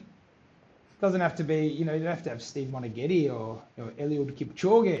them. Doesn't have to be, you don't have to have Steve Moneghetti or Eliud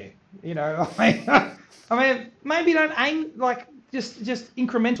Kipchoge, I mean, maybe don't aim like just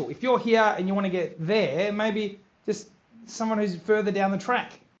incremental. If you're here and you want to get there, maybe just someone who's further down the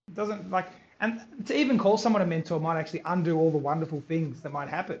track. And to even call someone a mentor might actually undo all the wonderful things that might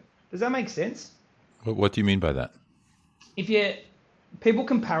happen. Does that make sense? What do you mean by that? People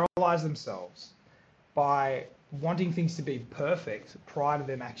can paralyze themselves by wanting things to be perfect prior to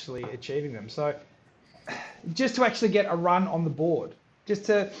them actually achieving them. So just to actually get a run on the board, it's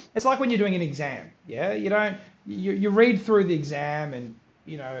like when you're doing an exam. Yeah. You read through the exam and,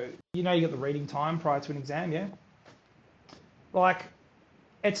 you got the reading time prior to an exam. Yeah. Like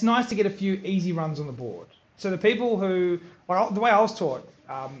it's nice to get a few easy runs on the board. So the people who, the way I was taught,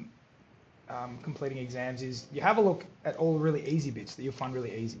 completing exams is you have a look at all the really easy bits that you'll find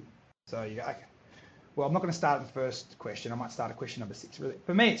really easy. So you go, okay, well, I'm not going to start at the first question. I might start at question number 6. Really,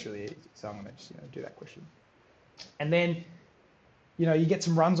 for me, it's really easy. So I'm going to just do that question. And then, you get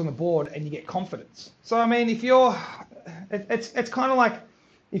some runs on the board and you get confidence. So, I mean, if you're, it's kind of like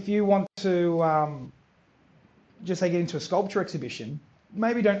if you want to just say get into a sculpture exhibition,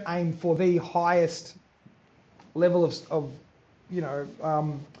 maybe don't aim for the highest level of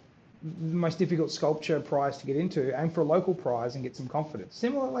the most difficult sculpture prize to get into, aim for a local prize and get some confidence.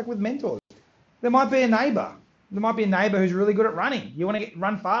 Similar like with mentors. There might be a neighbor. Who's really good at running. You want to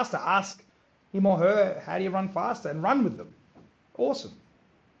run faster, ask him or her, how do you run faster, and run with them. Awesome.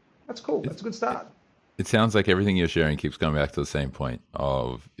 That's cool. That's a good start. It sounds like everything you're sharing keeps going back to the same point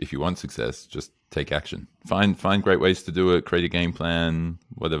of if you want success, just take action. Find great ways to do it, create a game plan,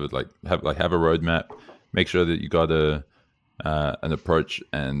 whatever, have a roadmap, make sure that you got an approach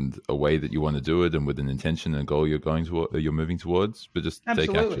and a way that you want to do it, and with an intention and a goal you're moving towards, but just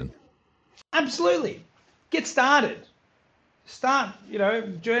take action. Absolutely. Get started.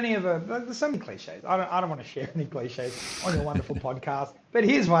 Journey of there's so many cliches. I don't want to share any cliches on your wonderful podcast, but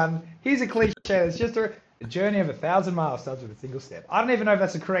here's one. Here's a cliche. It's just a journey of 1,000 miles starts with a single step. I don't even know if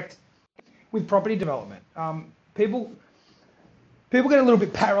that's correct with property development. People get a little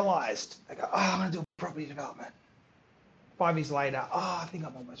bit paralyzed. They go, I'm going to do property development. 5 years later, I think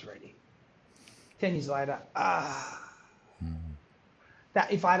I'm almost ready. 10 years later,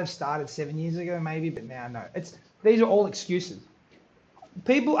 that if I'd have started 7 years ago, maybe, but now no. These are all excuses.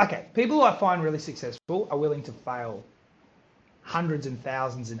 People who I find really successful are willing to fail hundreds and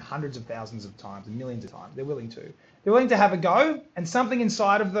hundreds of thousands of times and millions of times. They're willing to. They're willing to have a go, and something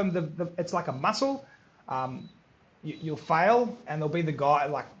inside of them, it's like a muscle. You'll fail, and there'll be the guy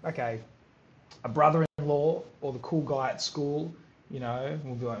like, okay, a brother-in-law or the cool guy at school,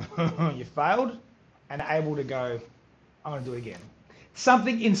 will be like, you failed, and able to go, I'm going to do it again.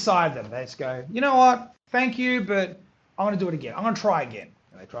 Something inside them, they just go, you know what, thank you, but I'm going to do it again. I'm going to try again.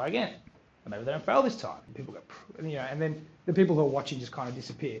 And they try again. And maybe they don't fail this time. And people go, and then the people who are watching just kind of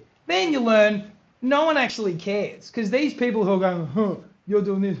disappear. Then you learn no one actually cares, because these people who are going, you're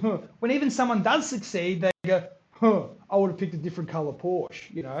doing this, when even someone does succeed, they go, I would have picked a different color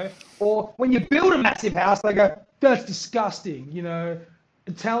Porsche, Or when you build a massive house, they go, that's disgusting,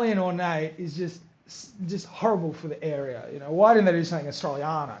 Italian ornate is just horrible for the area, Why didn't they do something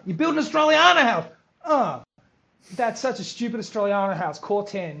Australiana? You build an Australiana house, that's such a stupid Australiana house. Core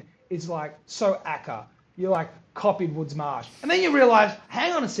 10 is like so acca. You're like copied Woods Marsh, and then you realize,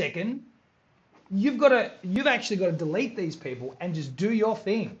 hang on a second. You've actually got to delete these people and just do your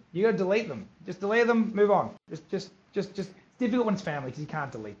thing. You got to delete them. Just delete them, move on. Just it's difficult when it's family because you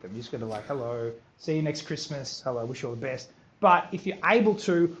can't delete them. You just got to like, hello, see you next Christmas. Hello, wish you all the best. But if you're able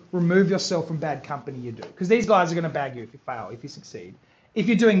to remove yourself from bad company, you do. Because these guys are going to bag you if you fail, if you succeed. If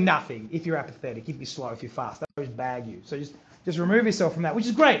you're doing nothing, if you're apathetic, if you're slow, if you're fast, they always bag you. So just remove yourself from that, which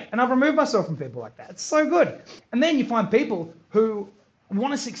is great. And I've removed myself from people like that. It's so good. And then you find people who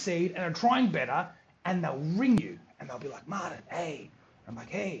want to succeed and are trying better, and they'll ring you and they'll be like, Martin, hey. I'm like,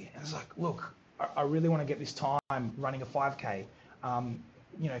 hey. And it's like, look, I really want to get this time running a 5K. Can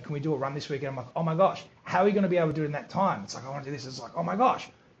we do a run this weekend? I'm like, oh my gosh, how are you going to be able to do it in that time? It's like, I want to do this. It's like, oh my gosh,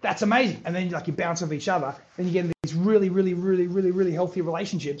 that's amazing. And then you bounce off each other. Then you get into these really, really, really, really, really healthy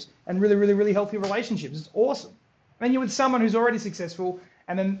relationships, and really, really, really healthy relationships. It's awesome. And you're with someone who's already successful,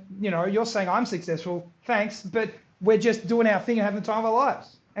 and then, you're saying I'm successful, thanks, but we're just doing our thing and having the time of our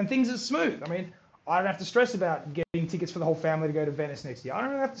lives. And things are smooth. I mean, I don't have to stress about getting tickets for the whole family to go to Venice next year. I don't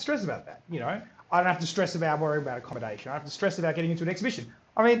really have to stress about that, I don't have to stress about worrying about accommodation. I don't have to stress about getting into an exhibition.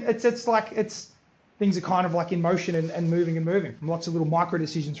 I mean, it's things are kind of like in motion and moving from lots of little micro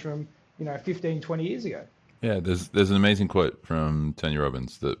decisions from, 15, 20 years ago. Yeah, there's an amazing quote from Tony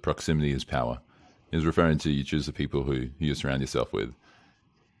Robbins that proximity is power. He's referring to you choose the people who you surround yourself with.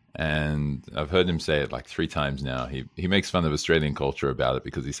 And I've heard him say it like 3 times now. He makes fun of Australian culture about it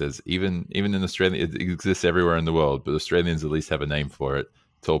because he says even in Australia, it exists everywhere in the world, but Australians at least have a name for it,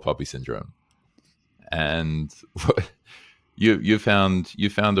 tall poppy syndrome. And you found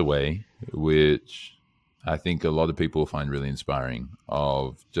a way which I think a lot of people find really inspiring,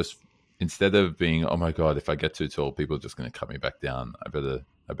 of just instead of being, oh my God, if I get too tall, people are just going to cut me back down. I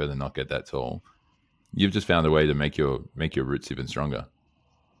better not get that tall. You've just found a way to make your roots even stronger.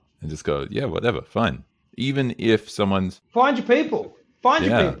 And just go, yeah, whatever, fine. Even if someone's... Find your people. Find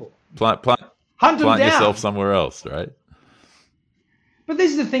your people. Hunt them down. Yourself somewhere else, right? But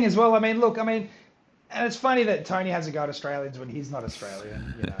this is the thing as well. And it's funny that Tony has a go at Australians when he's not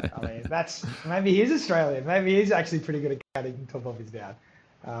Australian. Maybe he is Australian. Maybe he's actually pretty good at cutting top off his down.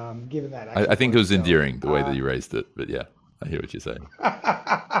 Given that... I think it was endearing, the way that you raised it. But yeah, I hear what you're saying.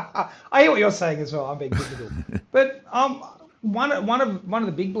 I hear what you're saying as well. I'm being typical. But... One of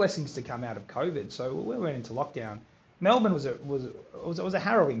the big blessings to come out of COVID. So we went into lockdown. Melbourne was a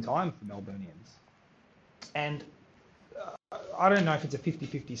harrowing time for Melbournians, and I don't know if it's a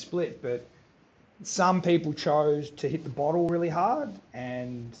 50-50 split, but some people chose to hit the bottle really hard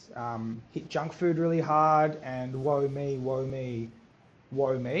and hit junk food really hard and woe me,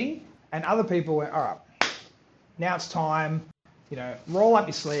 and other people went, all right, now it's time. Roll up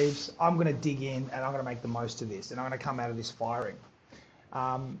your sleeves. I'm going to dig in and I'm going to make the most of this, and I'm going to come out of this firing.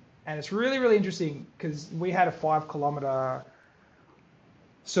 And it's really, really interesting because we had a 5-kilometer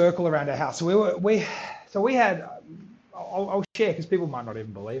circle around our house. So we had. I'll share because people might not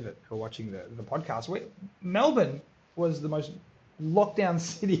even believe it who are watching the podcast. Melbourne was the most locked down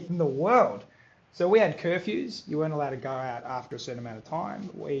city in the world. So we had curfews. You weren't allowed to go out after a certain amount of time.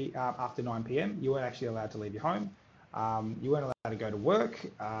 After 9 p.m. you weren't actually allowed to leave your home. You weren't allowed to go to work.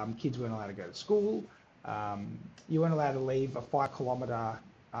 Kids weren't allowed to go to school. You weren't allowed to leave a 5-kilometer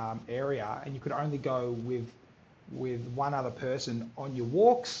area, and you could only go with one other person on your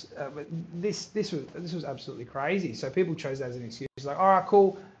walks. But this was absolutely crazy. So people chose that as an excuse. Like, all right,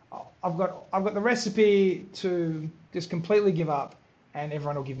 cool. I've got the recipe to just completely give up, and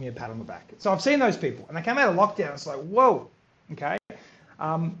everyone will give me a pat on the back. So I've seen those people, and they came out of lockdown. It's like, whoa, okay.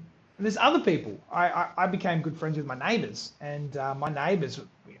 There's other people. I became good friends with my neighbours, and my neighbours,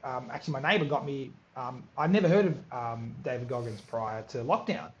 actually my neighbour got me I'd never heard of David Goggins prior to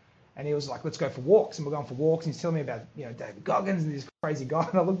lockdown. And he was like, let's go for walks. And we're going for walks. And he's telling me about, David Goggins and this crazy guy.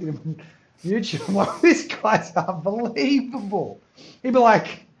 And I looked at him on YouTube. I'm like, this guy's unbelievable. He'd be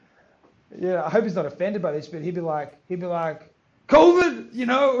like, I hope he's not offended by this, but he'd be like, COVID,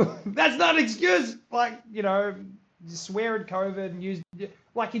 that's not an excuse. Like, just swear at COVID and use,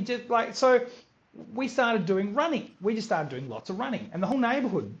 like, he just, like, so we started doing running. We just started doing lots of running. And the whole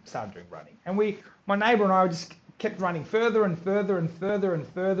neighborhood started doing running. And my neighbor and I just kept running further and further and further and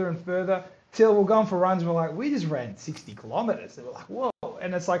further and further till we're going for runs. And we're like, we just ran 60 kilometers. And we're like, whoa.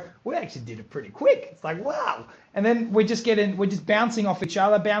 And it's like, we actually did it pretty quick. It's like, wow. And then we're just bouncing off each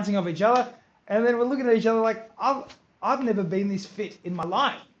other. And then we're looking at each other like, I've never been this fit in my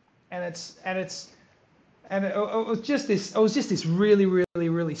life. And it was just this really, really,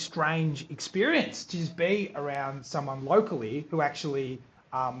 really strange experience to just be around someone locally who actually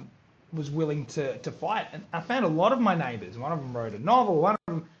was willing to fight. And I found a lot of my neighbors. One of them wrote a novel. One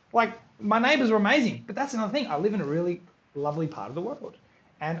of them, like, my neighbors were amazing. But that's another thing. I live in a really lovely part of the world.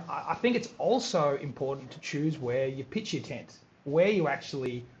 And I think it's also important to choose where you pitch your tent, where you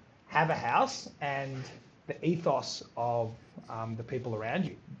actually have a house and the ethos of the people around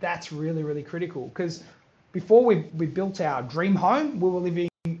you. That's really, really critical. Because before we built our dream home, we were living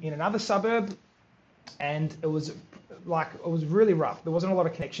in another suburb, and it was really rough. There wasn't a lot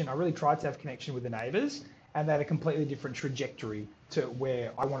of connection. I really tried to have connection with the neighbors, and they had a completely different trajectory to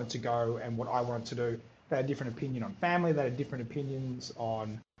where I wanted to go and what I wanted to do. They had a different opinion on family. They had different opinions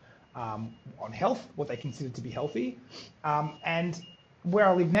on health, what they considered to be healthy. And where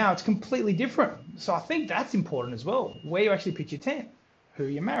I live now, it's completely different. So I think that's important as well. Where you actually pitch your tent, who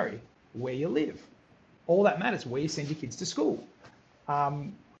you marry, where you live. All that matters. Where you send your kids to school.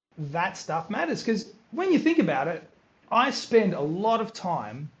 That stuff matters, because when you think about it, I spend a lot of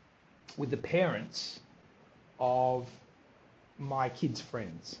time with the parents of my kids'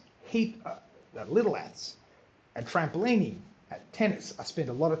 friends. At Little Ats, at trampolining, at tennis. I spend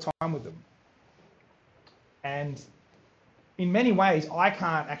a lot of time with them. And in many ways, I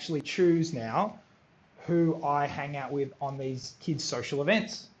can't actually choose now who I hang out with on these kids' social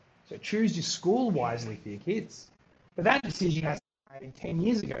events. So choose your school wisely for your kids. But that decision has to be made 10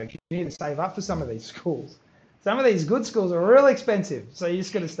 years ago. You need to save up for some of these schools. Some of these good schools are really expensive, so you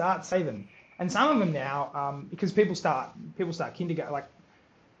just got to start saving. And some of them now, because people start kindergarten. Like,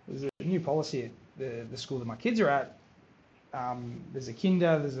 there's a new policy at the school that my kids are at. There's a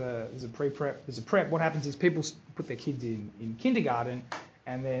kinder, there's a pre-prep, there's a prep. What happens is people put their kids in kindergarten,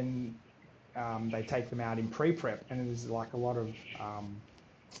 and then they take them out in pre-prep, and there's like a lot of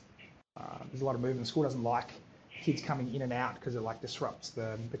movement. The school doesn't like kids coming in and out because it like disrupts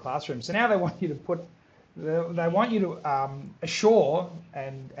the classroom. So now they want you to assure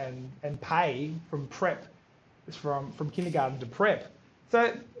and pay from prep, from kindergarten to prep.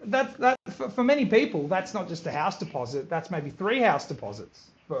 So that for many people, that's not just a house deposit. That's maybe 3 house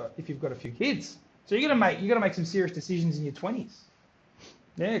deposits for if you've got a few kids. So you got to make some serious decisions in your 20s.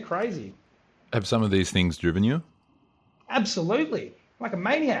 Yeah, crazy. Have some of these things driven you? Absolutely, like a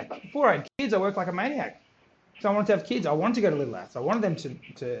maniac. Before I had kids, I worked like a maniac. So I wanted to have kids. I wanted to go to Little Ats. I wanted them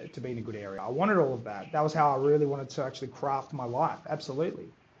to be in a good area. I wanted all of that. That was how I really wanted to actually craft my life. Absolutely.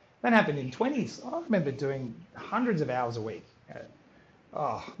 That happened in 20s. I remember doing hundreds of hours a week.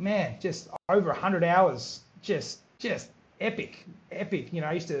 Oh man, just over 100 hours, just epic. I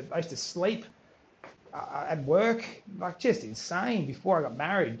used to sleep at work, like just insane before I got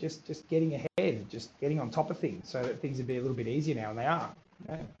married. Just getting ahead, just getting on top of things, so that things would be a little bit easier now, and they are.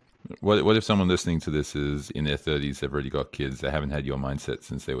 Yeah. What if someone listening to this is in their 30s, they've already got kids, they haven't had your mindset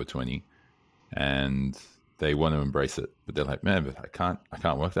since they were 20, and they want to embrace it, but they're like, man, but I can't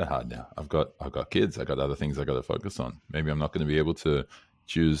work that hard now. I've got kids. I got other things I got to focus on. Maybe I'm not going to be able to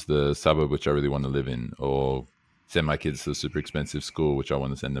choose the suburb which I really want to live in, or send my kids to a super expensive school which I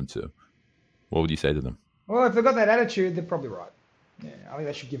want to send them to. What would you say to them? Well, if they've got that attitude, they're probably right. Yeah, I think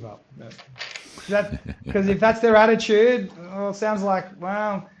they should give up. Because if that's their attitude, well, it sounds like,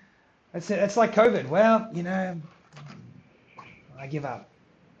 well, it's like COVID. Well, I give up.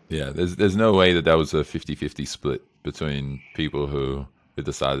 Yeah, there's no way that was a 50-50 split between people who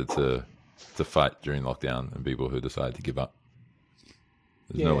decided to fight during lockdown and people who decided to give up.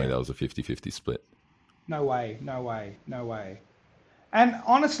 There's no way that was a 50-50 split. No way. And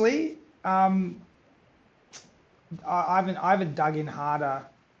honestly, I haven't dug in harder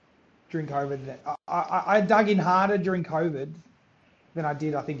during COVID. I dug in harder during COVID than I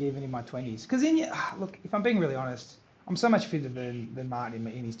did, I think, even in my 20s. Because look, if I'm being really honest, I'm so much fitter than Martin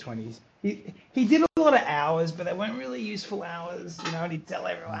in his 20s. He did a lot of hours, but they weren't really useful hours, and he'd tell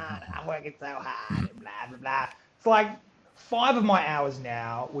everyone, I'm working so hard, and blah, blah, blah. It's like 5 of my hours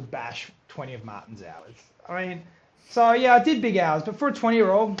now would bash 20 of Martin's hours. I mean, so yeah, I did big hours, but for a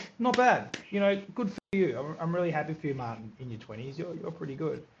 20-year-old, not bad. Good for you. I'm really happy for you, Martin, in your 20s. You're pretty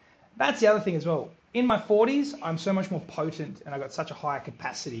good. That's the other thing as well. In my 40s, I'm so much more potent, and I got such a higher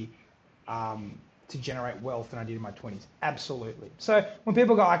capacity to generate wealth than I did in my 20s. Absolutely. So when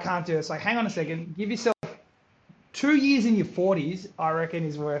people go, I can't do it, it's like, hang on a second, give yourself 2 years in your 40s, I reckon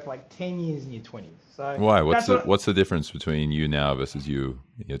is worth like 10 years in your 20s. So why? What's the difference between you now versus you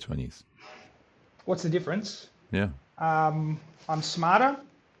in your 20s? What's the difference? Yeah. I'm smarter,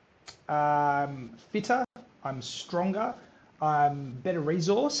 I'm fitter, I'm stronger, I'm better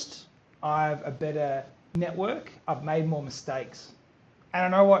resourced, I have a better network, I've made more mistakes. And I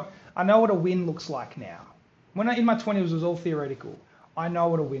know what a win looks like now. In my 20s, it was all theoretical. I know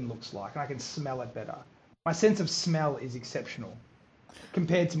what a win looks like, and I can smell it better. My sense of smell is exceptional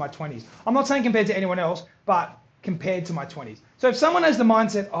compared to my 20s. I'm not saying compared to anyone else, but compared to my 20s. So if someone has the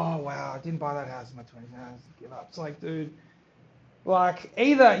mindset, oh, wow, I didn't buy that house in my 20s, no, give up. It's like, dude, like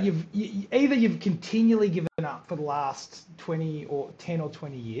either you've continually given up for the last 10 or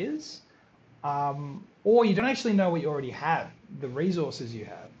 20 years, or you don't actually know what you already have, the resources you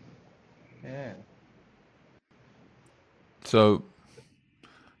have. Yeah. So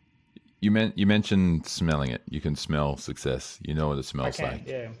you mentioned smelling it. You can smell success. You know what it smells like.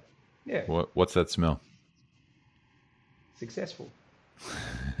 Yeah. Yeah. What's that smell? Successful.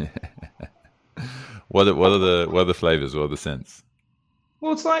 What are the flavors? What are the scents?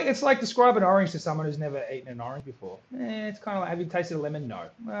 Well, it's like describe an orange to someone who's never eaten an orange before. It's kind of like, have you tasted a lemon?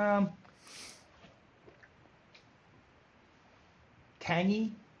 No.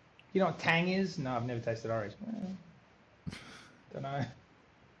 Tangy. You know what tang is? No, I've never tasted orange. Don't know.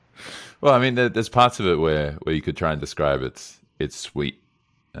 Well, I mean, there's parts of it where you could try and describe it's sweet.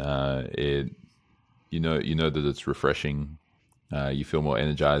 You know that it's refreshing. You feel more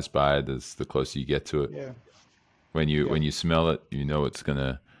energized by it as the closer you get to it. Yeah. When you smell it, it's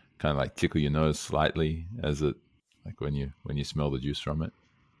gonna kind of like tickle your nose slightly when you smell the juice from it.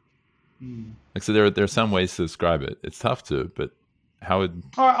 Like, so there are some ways to describe it. It's tough to, but how would?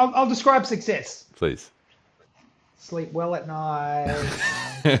 All right, I'll describe success. Please. Sleep well at night.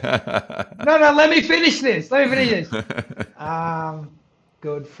 No, let me finish this.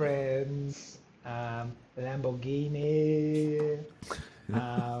 Good friends. Lamborghini.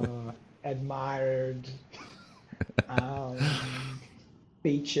 Admired.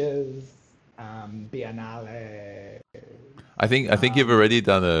 Beaches. Biennale. I think you've already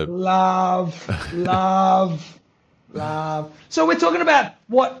done a love. So we're talking about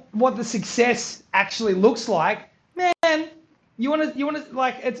what the success actually looks like. Man, you want to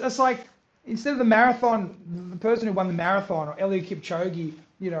like it's like instead of the marathon, the person who won the marathon or Eliud Kipchoge,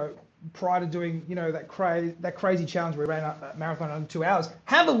 prior to doing that crazy challenge where he ran a marathon under 2 hours,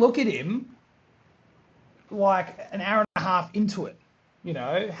 have a look at him like an hour and a half into it.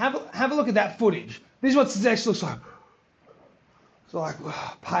 Have a look at that footage. This is what success looks like. It's like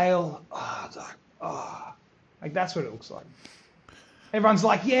pale. It's like that's what it looks like. Everyone's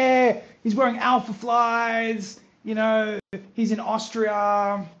like, yeah, he's wearing Alpha Flies. He's in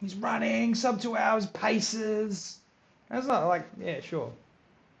Austria. He's running sub 2 hours paces. That's not like, yeah, sure.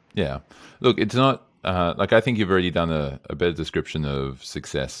 Yeah. Look, it's not like I think you've already done a better description of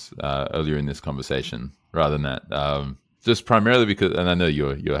success earlier in this conversation rather than that. Just primarily because, and I know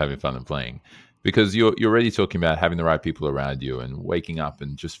you're having fun and playing, because you're already talking about having the right people around you and waking up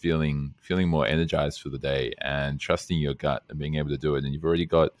and just feeling more energized for the day and trusting your gut and being able to do it. And you've already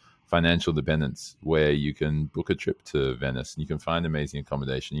got financial dependence where you can book a trip to Venice and you can find amazing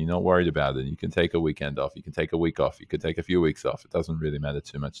accommodation. You're not worried about it. You can take a weekend off. You can take a week off. You can take a few weeks off. It doesn't really matter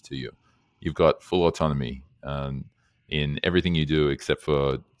too much to you. You've got full autonomy in everything you do except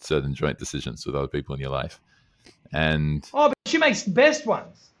for certain joint decisions with other people in your life. And but she makes the best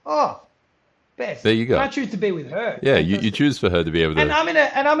ones. Best. There you go. I choose to be with her. Yeah, you choose for her to be able to. And I'm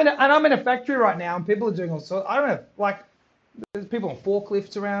in a factory right now, and people are doing all sorts. I don't know, like there's people on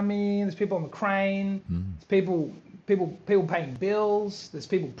forklifts around me. There's people on the crane. There's people paying bills. There's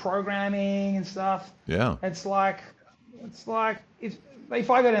people programming and stuff. Yeah. It's like if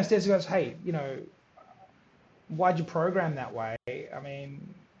I go downstairs and goes, hey, why'd you program that way? I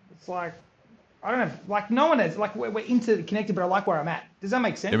mean, it's like. I don't know, like no one is, like we're interconnected, but I like where I'm at. Does that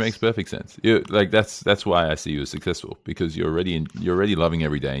make sense? It makes perfect sense. That's why I see you as successful, because you're already loving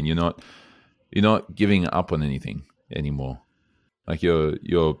every day, and you're not giving up on anything anymore. Like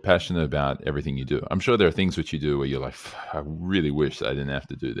you're passionate about everything you do. I'm sure there are things which you do where you're like, I really wish I didn't have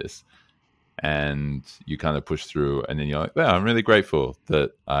to do this. And you kind of push through, and then you're like, wow, I'm really grateful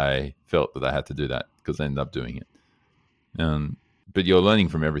that I felt that I had to do that because I ended up doing it. But you're learning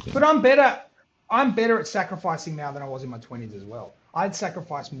from everything. But I'm better at sacrificing now than I was in my 20s as well. I'd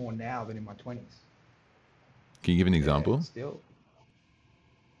sacrifice more now than in my 20s. Can you give an example? Yeah, still.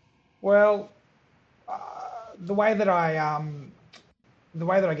 Well, the way that I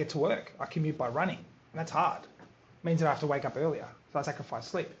get to work, I commute by running, and that's hard. It means that I have to wake up earlier, so I sacrifice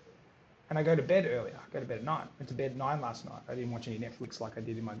sleep. And I go to bed earlier. I go to bed at 9. Went to bed at 9 last night. I didn't watch any Netflix like I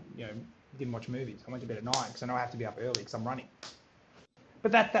did in my, didn't watch movies. I went to bed at 9 because I know I have to be up early because I'm running.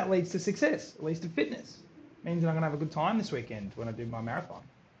 But that leads to success. It leads to fitness. It means that I'm going to have a good time this weekend when I do my marathon.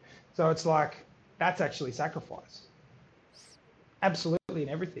 So it's like, that's actually sacrifice. Absolutely in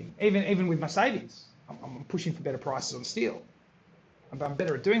everything. Even with my savings. I'm pushing for better prices on steel. I'm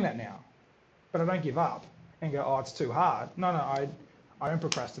better at doing that now. But I don't give up and go, oh, it's too hard. No, I don't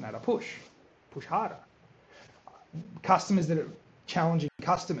procrastinate. I push harder. Customers that are challenging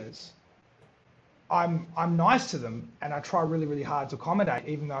customers, I'm nice to them and I try really, really hard to accommodate,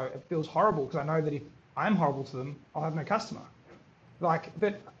 even though it feels horrible because I know that if I'm horrible to them, I'll have no customer.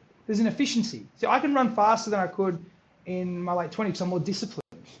 But there's an efficiency. So I can run faster than I could in my late 20s because I'm more disciplined.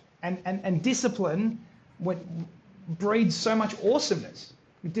 And discipline breeds so much awesomeness.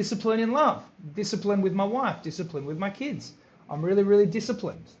 Discipline in love, discipline with my wife, discipline with my kids. I'm really, really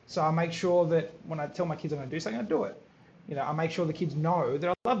disciplined. So I make sure that when I tell my kids I'm going to do something, I do it. I make sure the kids know that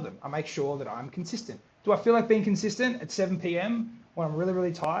I love them. I make sure that I'm consistent. Do I feel like being consistent at 7 p.m. when I'm really,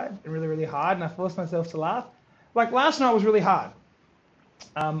 really tired and really, really hard and I force myself to laugh? Like last night was really hard.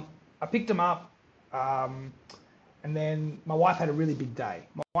 I picked them up and then my wife had a really big day.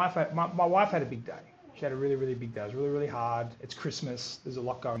 My wife had a big day. She had a really, really big day. It was really, really hard. It's Christmas. There's a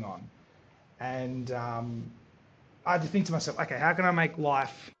lot going on. And I had to think to myself, okay, how can I make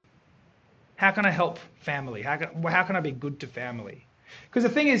life, how can I help family? How can I be good to family? Because the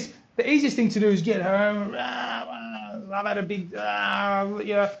thing is, the easiest thing to do is get home. I've had a big,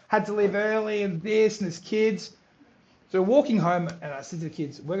 had to leave early and this and there's kids. So walking home and I said to the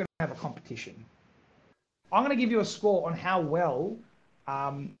kids, we're going to have a competition. I'm going to give you a score on how well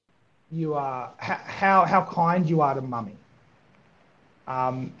you are, how kind you are to mummy.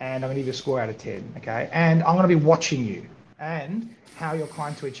 And I'm going to give you a score out of 10, okay? And I'm going to be watching you and how you're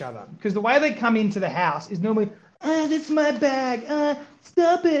kind to each other. Because the way they come into the house is normally, that's my bag,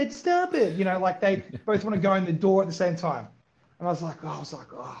 stop it. Like they both want to go in the door at the same time. And I was like, I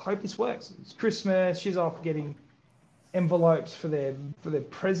hope this works. It's Christmas, she's off getting envelopes for their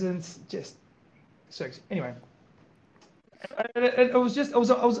presents. Just so anyway. It was just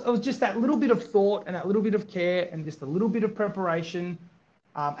that little bit of thought and that little bit of care and just a little bit of preparation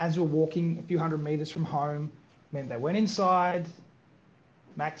as we were walking a few hundred meters from home. Meant they went inside.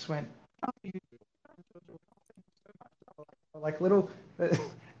 Max went, like little, they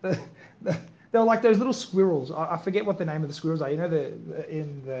were like those little squirrels. I forget what the name of the squirrels are.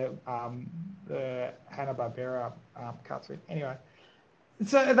 In the Hanna-Barbera cartoon. Anyway,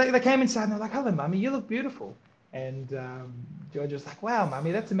 so they came inside and they're like, hello, mummy, you look beautiful. And George was like, wow,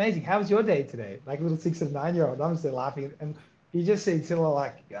 mummy, that's amazing. How was your day today? Like a little 6 and 9-year-old. I'm still laughing. And you just see Tilla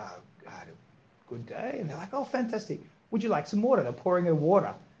like, oh, God, good day. And they're like, oh, fantastic. Would you like some water? They're pouring her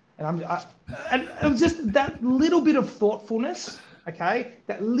water. And and it was just that little bit of thoughtfulness, okay?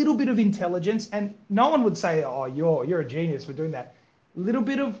 That little bit of intelligence. And no one would say, oh, you're a genius for doing that. A little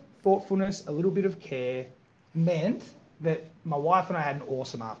bit of thoughtfulness, a little bit of care meant that my wife and I had an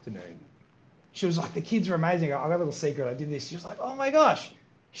awesome afternoon. She was like, the kids are amazing. I got a little secret. I did this. She was like, oh my gosh.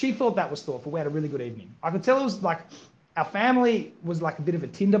 She thought that was thoughtful. We had a really good evening. I could tell it was like, our family was like a bit of a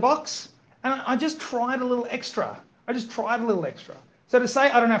tinderbox. And I just tried a little extra. So to say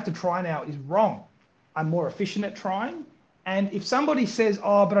I don't have to try now is wrong. I'm more efficient at trying. And if somebody says,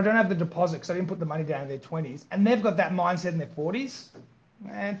 oh, but I don't have the deposit because I didn't put the money down in their 20s, and they've got that mindset in their 40s,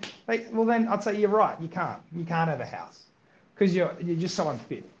 well then I'd say you're right. You can't have a house because you're just so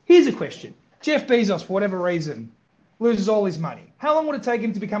unfit. Here's a question. Jeff Bezos, for whatever reason, loses all his money. How long would it take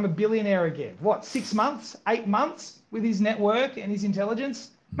him to become a billionaire again? What, 6 months, 8 months with his network and his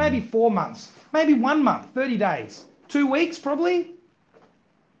intelligence? Maybe 4 months, maybe 1 month, 30 days, 2 weeks probably.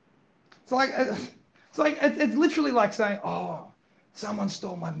 It's literally like saying, oh, someone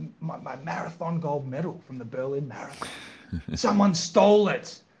stole my marathon gold medal from the Berlin Marathon. Someone stole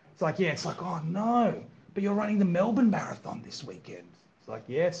it. It's like, yeah, it's like, oh no, but you're running the Melbourne Marathon this weekend. It's like,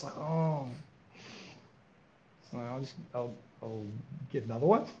 yeah, it's like, oh. So I'll get another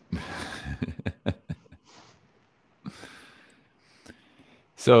one.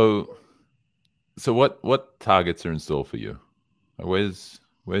 So, so what targets are in store for you? Where's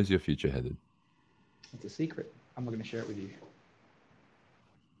your future headed? It's a secret. I'm not going to share it with you.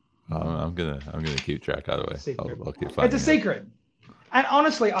 I'm gonna keep track. Either way, Secret. I'll keep It's finding a out. secret. And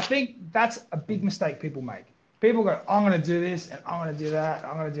honestly, I think that's a big mistake people make. People go, I'm going to do this and I'm going to do that.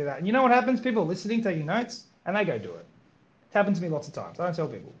 I'm going to do that. And you know what happens? People are listening, taking notes, and they go do it. It's happened to me lots of times. I don't tell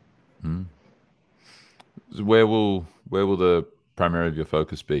people. So where will the primary of your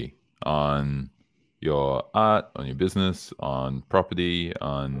focus be? On your art, on your business, on property,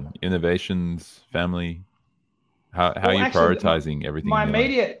 on innovations, family? How are Well, you actually, prioritizing everything my in your life?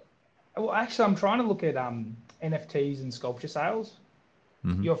 immediate, well, actually, I'm trying to look at NFTs and sculpture sales.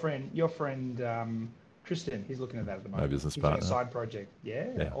 Hmm. Your friend, Tristan, he's looking at that at the My moment. business He's doing a partner. side project. Yeah,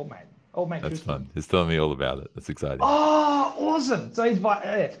 Yeah, old mate that's Tristan. fun. He's telling me all about it. That's exciting. Oh, awesome! So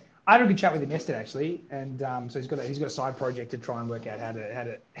yeah. I had a good chat with him yesterday actually, and so he's got a side project to try and work out how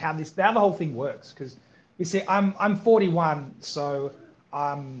the whole thing works. Because you see, I'm 41, so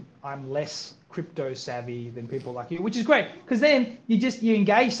I'm less crypto savvy than people like you, which is great. Because then you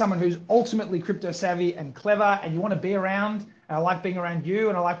engage someone who's ultimately crypto savvy and clever, and you want to be around. And I like being around you,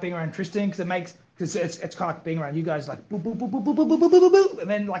 and I like being around Tristan because it's kind of like being around you guys, like boop, boop, boop, boop, boop, boop, boop, boop, boop, boop. And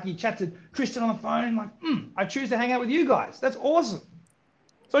then like you chat to Tristan on the phone, like, I choose to hang out with you guys. That's awesome.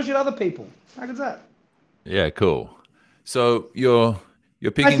 So should other people. How good's that? Yeah, cool. So you're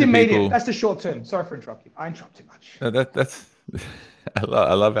That's picking the the immediate. people. That's the short term. Sorry for interrupting. I interrupt too much. That's I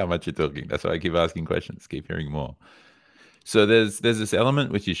love how much you're talking. That's why I keep asking questions, keep hearing more. So there's this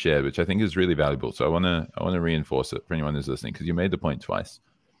element which you shared, which I think is really valuable. So I want to reinforce it for anyone who's listening, because you made the point twice.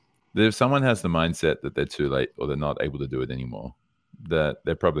 That if someone has the mindset that they're too late or they're not able to do it anymore, that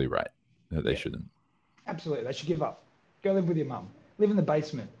they're probably right. That they Yeah, shouldn't. absolutely. They should give up. Go live with your mum. Live in the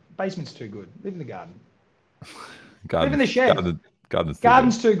basement. Basement's too good. Live in the garden. Live in Garden, the shed. garden's too good.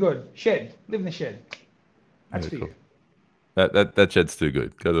 Garden's too good. Shed. Live in the shed. That's Yeah, for cool. you. That shed's too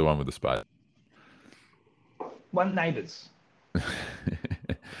good. Go to the one with the spider. One neighbors.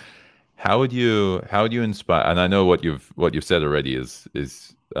 How would you inspire? And I know what you've said already is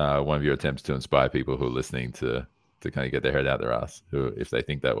one of your attempts to inspire people who are listening to kind of get their head out their ass, who, if they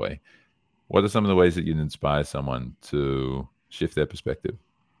think that way. What are some of the ways that you'd inspire someone to shift their perspective?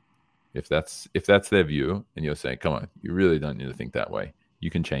 If that's their view, and you're saying, come on, you really don't need to think that way. You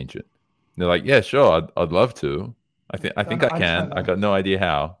can change it. And they're like, yeah, sure, I'd love to. I think I I don't can. I know. got no idea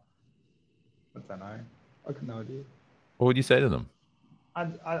how. I don't know. I got no idea. What would you say to them?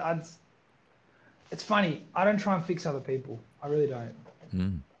 I'd. It's funny. I don't try and fix other people. I really don't.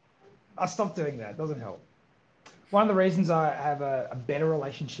 Mm. I stopped doing that. It doesn't help. One of the reasons I have a better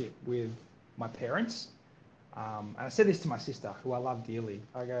relationship with my parents, and I said this to my sister, who I love dearly.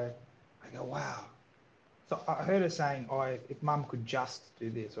 I go, wow. So I heard her saying, "Oh, if Mum could just do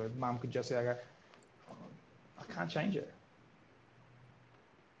this, or if Mum could just," I go, I can't change it,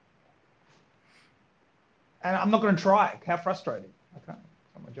 and I'm not going to try. How frustrating! I can't.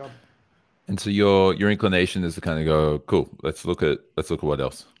 It's not my job. And so your inclination is to kind of go, cool. Let's look at what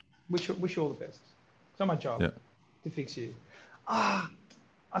else. Wish you all the best. It's not my job Yeah. to fix you. Ah,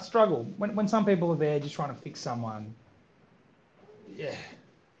 I struggle when some people are there just trying to fix someone. Yeah,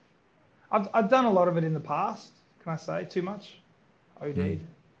 I've done a lot of it in the past. Can I say too much? Mm. OD'd.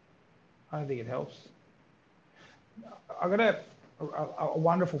 I don't think it helps. I got a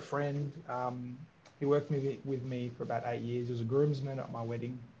wonderful friend. He worked with me for about 8 years. He was a groomsman at my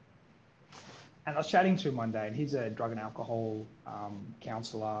wedding. And I was chatting to him one day, and he's a drug and alcohol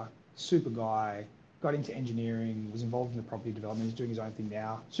counselor, super guy, got into engineering, was involved in the property development. He's doing his own thing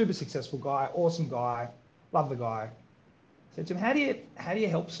now. Super successful guy, awesome guy, love the guy. I said to him, how do you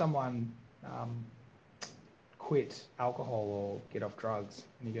help someone quit alcohol or get off drugs?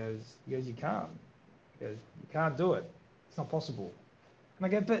 And he goes, you can't. He goes, you can't do it. It's not possible. And I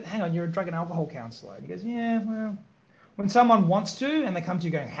go, but hang on, you're a drug and alcohol counselor. And he goes, yeah, well, when someone wants to and they come to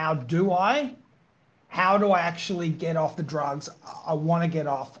you going, how do I? How do I actually get off the drugs? I want to get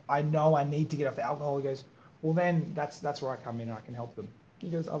off. I know I need to get off the alcohol. He goes, well, then that's where I come in and I can help them. He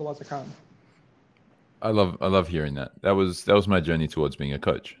goes, otherwise I can't. I love hearing that. That was my journey towards being a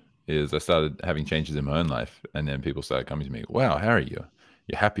coach. Is I started having changes in my own life, and then people started coming to me. Wow, Harry, you're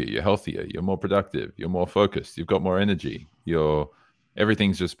happier, you're healthier, you're more productive, you're more focused, you've got more energy,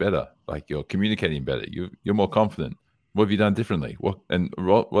 everything's just better. Like you're communicating better, you're more confident. What have you done differently? What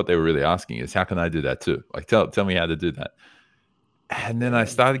they were really asking is, how can I do that too? Like tell me how to do that. And then I Yeah.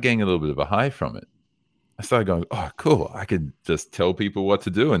 started getting a little bit of a high from it. I started going, oh, cool. I could just tell people what to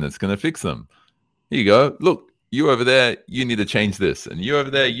do, and it's going to fix them. Here you go. Look, you over there, you need to change this. And you over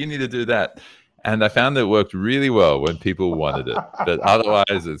there, you need to do that. And I found it worked really well when people wanted it, but otherwise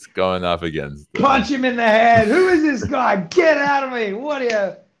it's going up against. Punch him in the head. Who is this guy? Get out of me! What are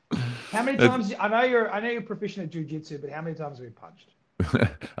you? How many times? I know you're proficient at jiu-jitsu, but how many times have you punched?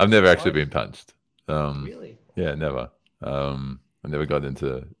 I've never actually been punched. Really? Yeah, never. I never got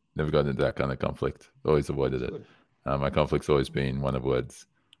into that kind of conflict. Always avoided it. My conflict's always been one of words,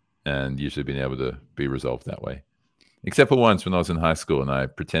 and usually been able to be resolved that way. Except for once when I was in high school and I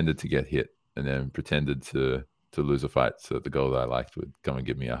pretended to get hit and then pretended to lose a fight so that the girl that I liked would come and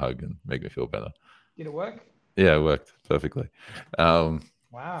give me a hug and make me feel better. Did it work? Yeah, it worked perfectly. Wow.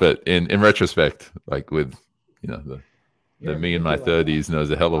 But in retrespect, like with the me in my 30s knows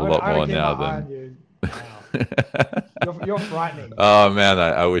a hell of a lot more now than. Wow. You're frightening. Oh man,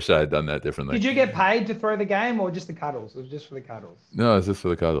 I wish I had done that differently. Did you get paid to throw the game or just the cuddles? It was just for the cuddles. No, it was just for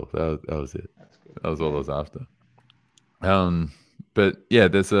the cuddles. That was it. That's good. That was all I was after. But yeah,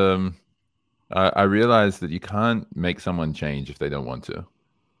 there's I realized that you can't make someone change if they don't want to.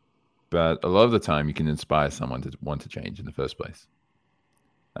 But a lot of the time you can inspire someone to want to change in the first place.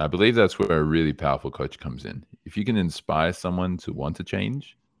 I believe that's where a really powerful coach comes in. If you can inspire someone to want to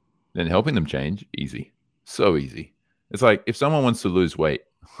change, then helping them change, easy. So easy. It's like if someone wants to lose weight,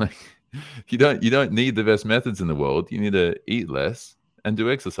 like you don't need the best methods in the world. You need to eat less and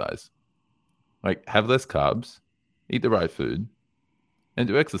do exercise. Like have less carbs, eat the right food, and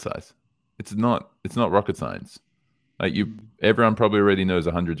do exercise. It's not rocket science. Like everyone probably already knows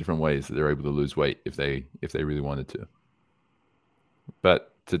 100 different ways that they're able to lose weight if they really wanted to. But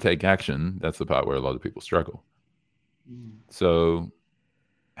to take action, that's the part where a lot of people struggle. So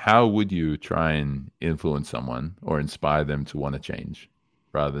how would you try and influence someone or inspire them to want to change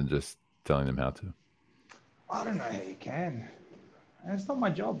rather than just telling them how to? I don't know how you can. It's not my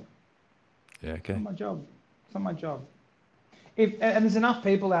job. Yeah, okay. It's not my job. And there's enough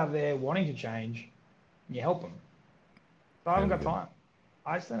people out there wanting to change, you help them. But I haven't got time.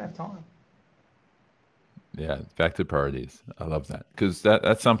 I just don't have time. Yeah, back to priorities. I love that because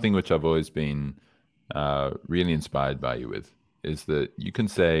that's something which I've always been really inspired by you with, is that you can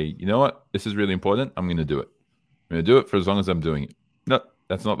say, you know what, this is really important. I'm going to do it. I'm going to do it for as long as I'm doing it. No,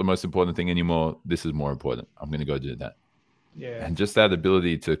 that's not the most important thing anymore. This is more important. I'm going to go do that. Yeah. And just that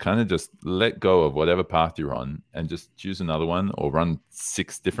ability to kind of just let go of whatever path you're on and just choose another one or run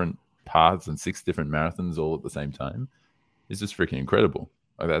 6 different paths and 6 different marathons all at the same time is just freaking incredible.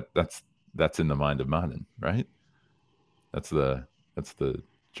 Like that's in the mind of Martin, right? That's the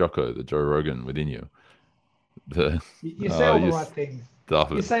Jocko, the Joe Rogan within you. You say all the right things.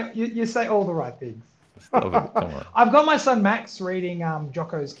 You say all the right things. Come on. I've got my son Max reading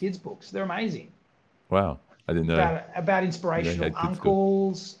Jocko's kids' books. They're amazing. Wow, I didn't know about inspirational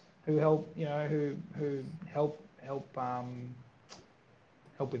uncles who help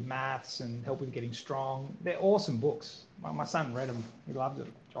help with maths and help with getting strong. They're awesome books. My son read them. He loved it.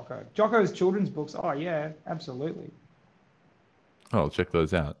 Jocko's children's books. Oh yeah, absolutely. Oh, I'll check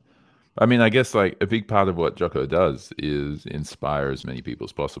those out. I mean, I guess like a big part of what Jocko does is inspire as many people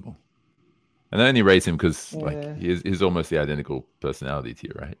as possible. And I only raise him because like he's almost the identical personality to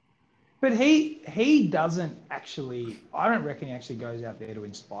you, right? But he doesn't actually. I don't reckon he actually goes out there to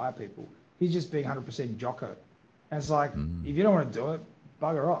inspire people. He's just being 100% Jocko. And it's like, if you don't want to do it,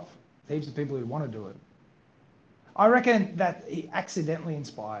 bugger off. There's heaps of people who want to do it. I reckon that he accidentally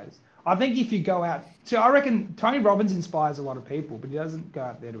inspires. I think if you go out, so I reckon Tony Robbins inspires a lot of people, but he doesn't go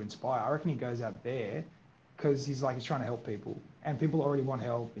out there to inspire. I reckon he goes out there because he's trying to help people, and people already want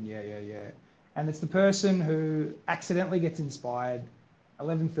help, and yeah. And it's the person who accidentally gets inspired,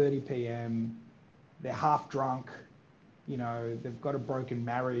 11:30 p.m. They're half drunk, they've got a broken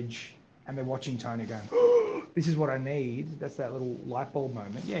marriage, and they're watching Tony going, oh, this is what I need. That's that little light bulb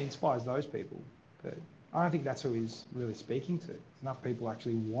moment. Yeah, he inspires those people, but I don't think that's who he's really speaking to. Enough people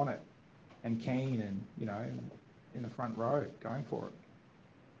actually want it and keen and, in the front row going for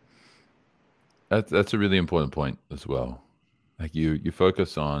it. That's a really important point as well. Like you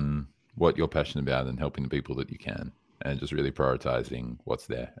focus on what you're passionate about and helping the people that you can and just really prioritizing what's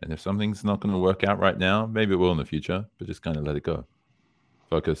there. And if something's not going to work out right now, maybe it will in the future, but just kind of let it go.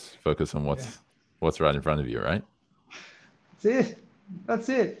 Focus on what's right in front of you, right? That's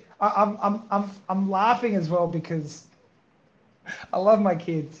it. I'm laughing as well because I love my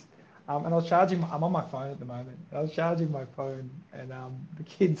kids, and I was charging. I'm on my phone at the moment. I was charging my phone, and the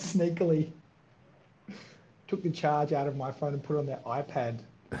kids sneakily took the charge out of my phone and put it on their iPad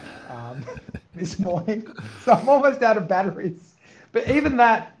this morning. So I'm almost out of batteries. But even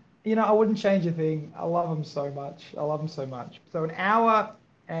that, I wouldn't change a thing. I love them so much. So an hour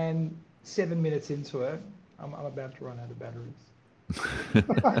and 7 minutes into it, I'm about to run out of batteries.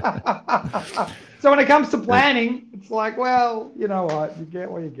 So when it comes to planning, it's like, well, you know what, you get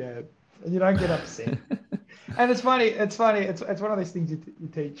what you get, and you don't get upset. And it's funny. It's one of those things you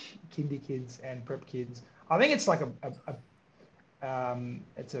teach kinder kids and prep kids. I think it's like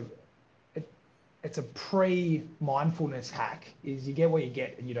it's a pre-mindfulness hack. Is you get what you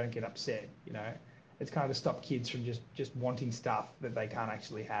get and you don't get upset. You know, it's kind of to stop kids from just wanting stuff that they can't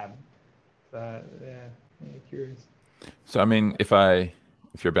actually have. So yeah, curious. So I mean, if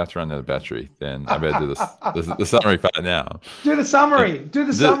you're about to run out of battery, then I better do the summary part now. Do the summary. Do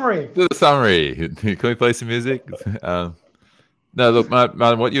the summary. Do the summary. Can we play some music? No, look,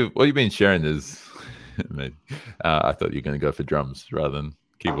 Martin, what you've been sharing is, I thought you were going to go for drums rather than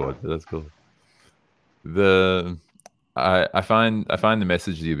keyboard, but that's cool. I find the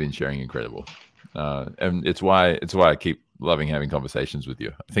message that you've been sharing incredible, and it's why I keep loving having conversations with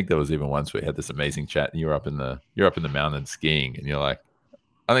you. I think there was even once we had this amazing chat, and you're up in the mountains skiing, and you're like,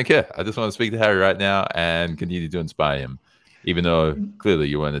 I don't care. I just want to speak to Harry right now and continue to inspire him, even though clearly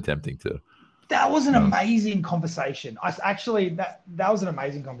you weren't attempting to. That was an amazing conversation. That was an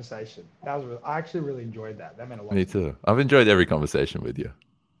amazing conversation. I actually really enjoyed that. That meant a lot. Me too. I've enjoyed every conversation with you,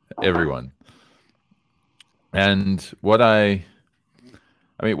 everyone. And what I'm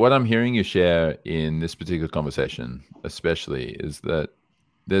hearing you share in this particular conversation, especially, is that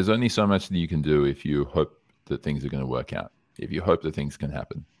there's only so much that you can do if you hope that things are going to work out. If you hope that things can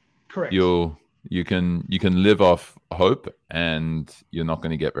happen. Correct. You can live off hope, and you're not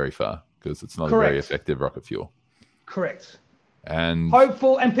going to get very far because it's not a very effective rocket fuel. Correct. And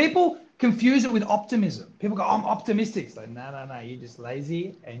hopeful, and people confuse it with optimism. People go, I'm optimistic. It's like, no, you're just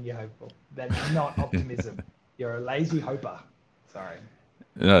lazy and you're hopeful. That's not optimism. You're a lazy hoper. Sorry.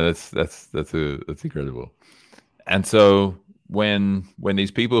 No, that's incredible. And so when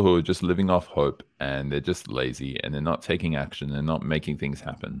these people who are just living off hope and they're just lazy and they're not taking action, they're not making things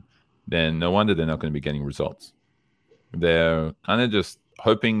happen, then no wonder they're not going to be getting results. They're kind of just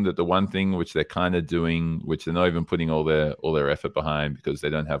hoping that the one thing which they're kind of doing, which they're not even putting all their effort behind because they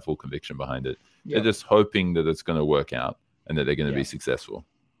don't have full conviction behind it. Yep. They're just hoping that it's going to work out and that they're going to be successful.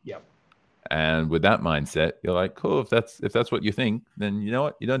 Yep. And with that mindset, you're like, cool, if that's what you think, then you know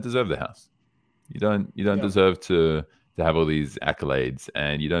what? You don't deserve the house. You don't deserve to have all these accolades,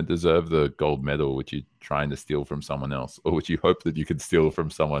 and you don't deserve the gold medal which you're trying to steal from someone else, or which you hope that you could steal from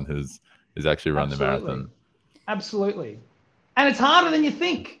someone who's actually run the marathon. Absolutely. And it's harder than you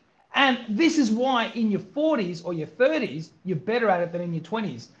think. And this is why in your 40s or your 30s, you're better at it than in your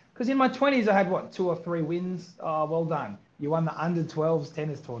 20s. Because in my 20s, I had 2 or 3 wins. Oh, well done. You won the under 12s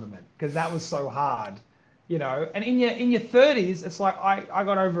tennis tournament because that was so hard, you know. And in your 30s, it's like I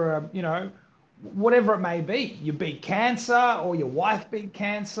got over whatever it may be. You beat cancer, or your wife beat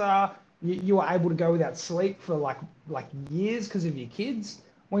cancer. You were able to go without sleep for like years because of your kids.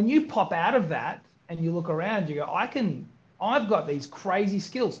 When you pop out of that and you look around, you go, I've got these crazy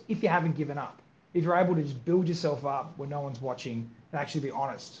skills. If you haven't given up, if you're able to just build yourself up when no one's watching and actually be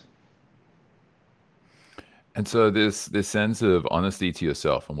honest. And so this sense of honesty to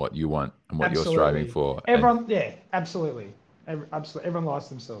yourself and what you want and what you're striving for. Absolutely. Everyone lies to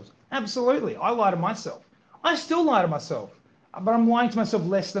themselves. Absolutely. I lie to myself. I still lie to myself, but I'm lying to myself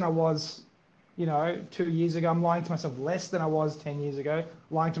less than I was, 2 years ago. I'm lying to myself less than I was 10 years ago,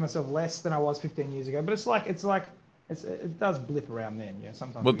 lying to myself less than I was 15 years ago. But it does blip around then. Yeah.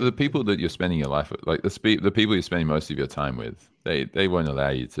 Sometimes. Well, the people that you're spending your life with, like the people you're spending most of your time with, they won't allow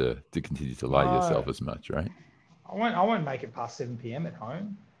you to continue to lie to yourself as much, right? I won't make it past 7 p.m. at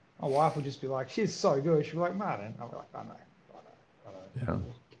home. My wife will just be like, she's so good. She'll be like, Martin. I'll be like, I know. Yeah.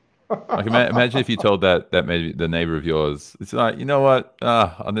 Like imagine if you told that maybe the neighbor of yours, it's like, you know what?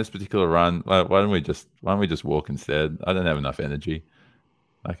 On this particular run, why don't we just walk instead? I don't have enough energy.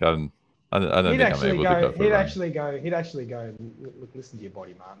 Like I don't think I'm able to go for a run. He'd actually go, look, listen to your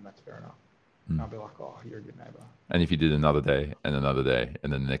body, Martin. That's fair enough. And I'll be like, oh, you're a good neighbor. And if you did another day and another day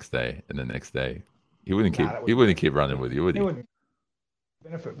and then the next day and the next day, he wouldn't keep running with you, would he? He wouldn't.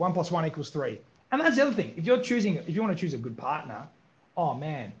 Benefit 1 + 1 = 3. And that's the other thing. If you want to choose a good partner, oh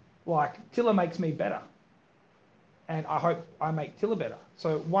man, like Tiller makes me better, and I hope I make Tiller better.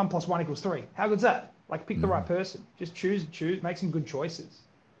 So 1 + 1 = 3. How good's that? Like pick the right person. Just choose, make some good choices.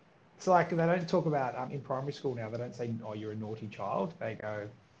 It's like they don't talk about in primary school now. They don't say, "Oh, you're a naughty child." They go,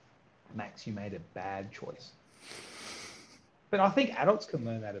 "Max, you made a bad choice." But I think adults can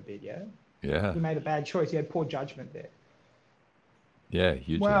learn that a bit. Yeah. Yeah. You made a bad choice. You had poor judgment there. Yeah,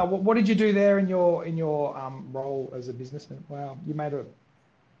 hugely. Wow, what did you do there in your role as a businessman? Wow, you made a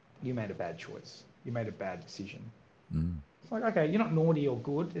bad choice. You made a bad decision. It's like, okay, you're not naughty or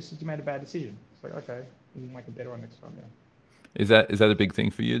good. It's just you made a bad decision. It's like, okay, you can make a better one next time. Yeah. Is that a big thing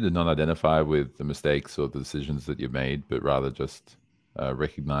for you to not identify with the mistakes or the decisions that you've made, but rather just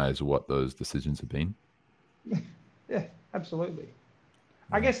recognize what those decisions have been? Yeah, absolutely.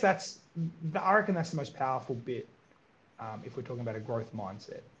 I guess I reckon that's the most powerful bit if we're talking about a growth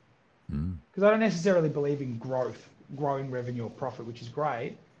mindset. Because I don't necessarily believe in growing revenue or profit, which is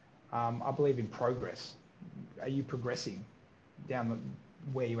great. I believe in progress. Are you progressing down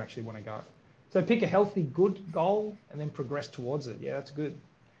where you actually want to go? So pick a healthy, good goal and then progress towards it. Yeah, that's good. It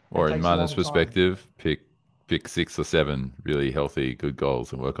Or in takes a Martin's long time. perspective, pick 6 or 7 really healthy, good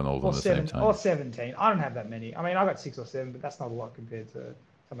goals and work on all of them Or at the same seven, or time. 17. I don't have that many. I mean, I got 6 or 7, but that's not a lot compared to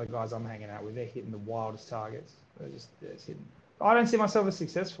some of the guys I'm hanging out with. They're hitting the wildest targets. They're just hitting. I don't see myself as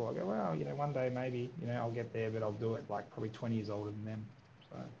successful. I go, well, one day maybe, I'll get there, but I'll do it like probably 20 years older than them.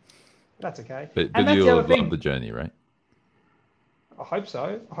 So that's okay. But And that's the you'll other love thing. the journey, right? I hope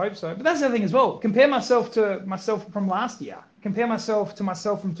so. I hope so. But that's the other thing as well. Compare myself to myself from last year. Compare myself to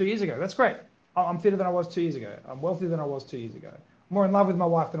myself from 2 years ago. That's great. I'm fitter than I was 2 years ago. I'm wealthier than I was 2 years ago. I'm more in love with my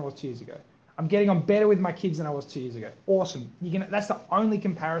wife than I was 2 years ago. I'm getting on better with my kids than I was 2 years ago. Awesome. That's the only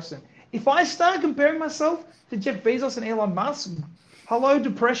comparison. If I start comparing myself to Jeff Bezos and Elon Musk, hello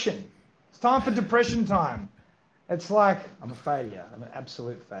depression. It's time for depression time. It's like I'm a failure. I'm an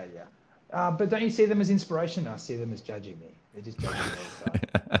absolute failure. But don't you see them as inspiration? I see them as judging me. They're just judging me all the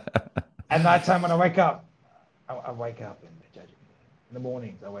time. At night time when I wake up, I wake up and they're judging me. In the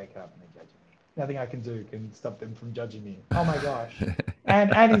mornings, I wake up and they're judging me. Nothing I can do can stop them from judging me. Oh my gosh.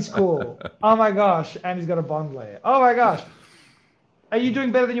 And he's cool. Oh my gosh. And he's got a bond layer. Oh my gosh. Are you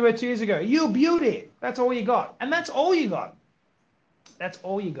doing better than you were 2 years ago? You beauty. That's all you got. And that's all you got. That's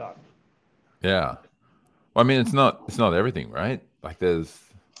all you got. Yeah. Well, I mean, it's not everything, right?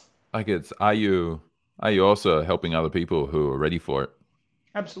 Are you also helping other people who are ready for it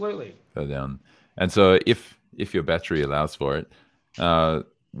Absolutely. go down? And so if your battery allows for it,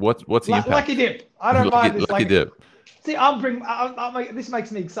 what's the impact? Lucky dip. I don't mind this. Lucky dip. See, this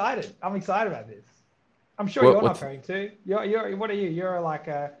makes me excited. I'm excited about this. I'm sure you're not going to. What are you? You're like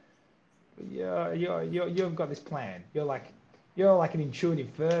you've got this plan. You're like an intuitive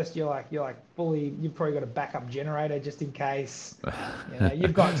first. You're like fully. You've probably got a backup generator just in case.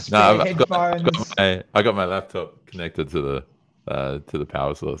 You've got spare headphones. I got my laptop connected to the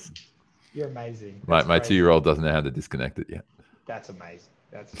power source. You're amazing. My 2-year-old doesn't know how to disconnect it yet. That's amazing.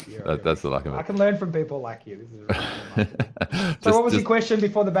 That's the luck of it. I can learn from people like you. This is really So what was your question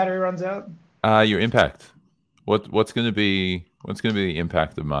before the battery runs out? Your impact. What's going to be the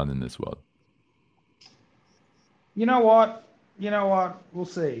impact of man in this world? You know what? We'll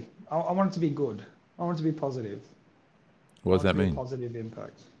see. I want it to be good. I want it to be positive. What does that mean? Positive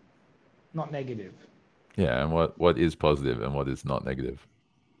impact, not negative. Yeah, and what is positive and what is not negative?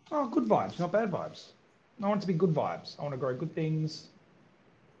 Oh, good vibes, not bad vibes. I want it to be good vibes. I want to grow good things.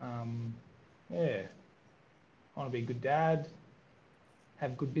 Yeah. I want to be a good dad.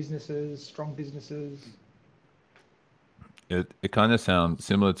 Have good businesses, strong businesses. It kind of sounds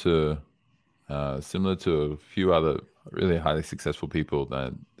similar to a few other really highly successful people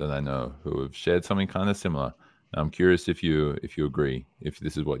that I know who have shared something kind of similar. I'm curious if you agree, if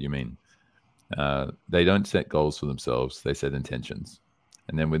this is what you mean. They don't set goals for themselves; they set intentions,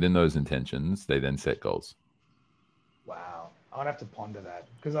 and then within those intentions, they then set goals. Wow, I would have to ponder that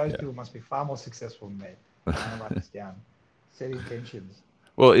because those people must be far more successful than me. I'm gonna write this down. Set intentions.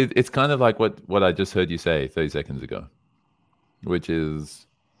 Well, it's kind of like what I just heard you say 30 seconds ago, which is,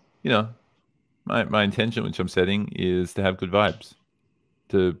 my intention, which I'm setting, is to have good vibes,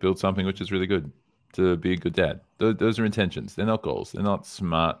 to build something which is really good, to be a good dad. Those are intentions. They're not goals. They're not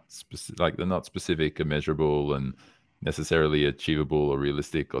smart, they're not specific and measurable and necessarily achievable or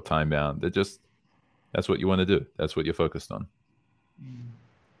realistic or time bound. They're just, that's what you want to do. That's what you're focused on.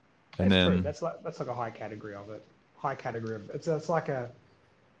 And then that's like a high category of it.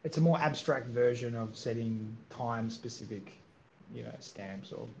 It's a more abstract version of setting time specific,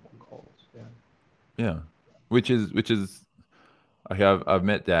 stamps or goals. Yeah. Yeah. Which is I've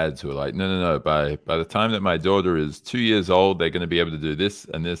met dads who are like, no. By the time that my daughter is 2 years old, they're going to be able to do this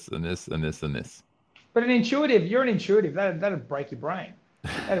and this and this and this and this. But you're an intuitive. That'd break your brain.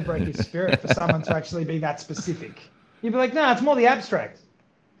 That'd break your spirit for someone to actually be that specific. You'd be like, no, it's more the abstract.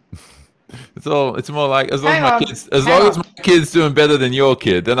 It's more like as long as my kid's doing better than your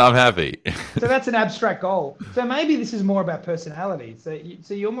kid, then I'm happy. So that's an abstract goal. So maybe this is more about personality.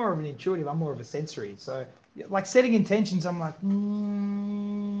 So you're more of an intuitive. I'm more of a sensory. So like setting intentions, I'm like,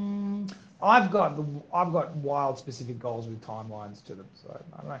 I've got wild specific goals with timelines to them. So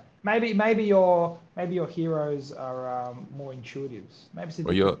I don't know. Maybe your heroes are more intuitives. Maybe it's a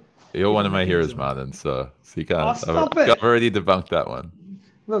Well, different you're one of my heroes, mechanism. Martin. So you Oh, can't. stop I've it! already debunked that one.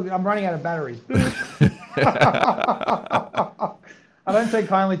 Look, I'm running out of batteries. I don't take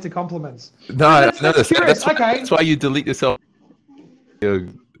kindly to compliments. No, But I that's noticed. curious. Okay. That's why you delete yourself. You're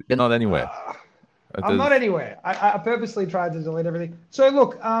not anywhere. I'm not anywhere. I purposely tried to delete everything. So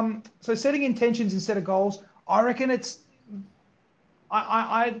look, so setting intentions instead of goals, I reckon it's.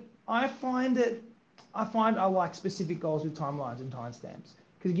 I find I like specific goals with timelines and timestamps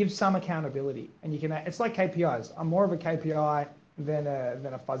because it gives some accountability, and you can. It's like KPIs. I'm more of a KPI than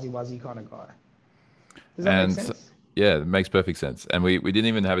a fuzzy wuzzy kind of guy. Does that make sense? Yeah, it makes perfect sense. And we didn't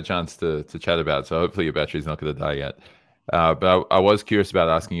even have a chance to chat about it, so hopefully your battery's not going to die yet. But I was curious about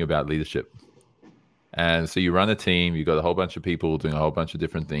asking you about leadership. And so you run a team, you've got a whole bunch of people doing a whole bunch of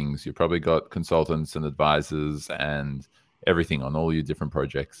different things. You've probably got consultants and advisors and everything on all your different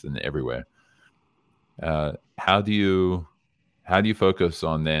projects and everywhere. How do you focus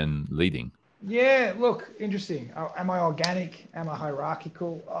on then leading? Yeah, look, interesting. Am I organic? Am I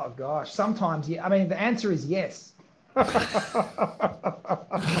hierarchical? Oh gosh, sometimes yeah. I mean, the answer is yes.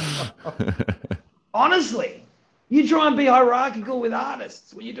 Honestly, you try and be hierarchical with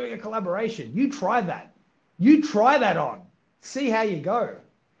artists when you're doing a collaboration. You try that. You try that on. See how you go.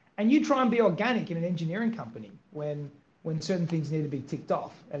 And you try and be organic in an engineering company when certain things need to be ticked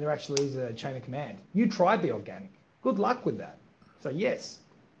off and there actually is a chain of command. You try to be organic. Good luck with that. So yes.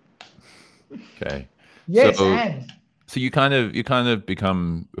 Okay. Yes, so you kind of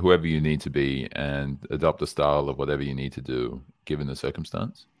become whoever you need to be and adopt a style of whatever you need to do given the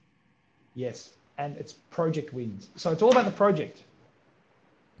circumstance. Yes, and it's project wins. So it's all about the project.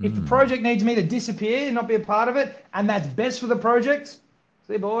 If the project needs me to disappear and not be a part of it, and that's best for the project,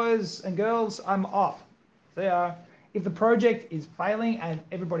 see boys and girls, I'm off. See ya. If the project is failing and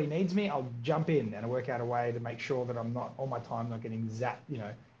everybody needs me, I'll jump in and work out a way to make sure that I'm not all my time not getting zapped,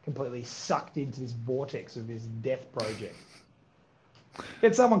 completely sucked into this vortex of this death project.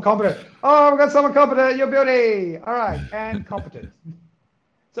 Get someone competent. Oh, we've got someone competent. Your beauty. All right, and competent.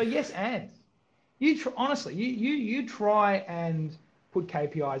 So yes, and honestly, you try and put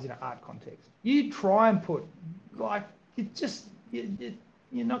KPIs in an art context. You try and put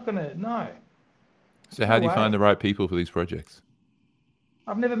you're not gonna know. So how do you find the right people for these projects?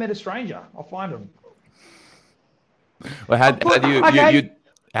 I've never met a stranger. I'll find them. Well,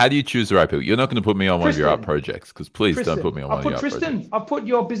 how do you choose the right people? You're not going to put me on one of your art projects, because please don't put me on one of your art projects. I'll put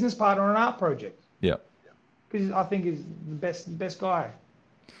your business partner on an art project. Yeah. Because I think he's the best guy.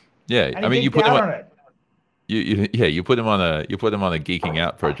 Yeah, and I mean, you put him on it. You put him on a geeking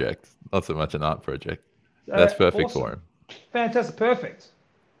out project, not so much an art project. That's perfect awesome. for him. Fantastic, perfect.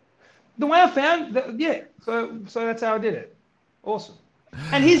 The way I found that, yeah. So that's how I did it. Awesome.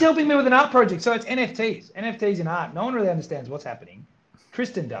 And he's helping me with an art project. So it's NFTs. NFTs in art. No one really understands what's happening.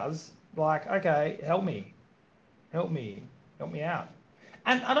 Tristan does. Like, okay, help me out.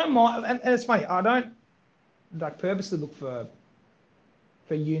 And I don't mind. And it's funny. I don't purposely look for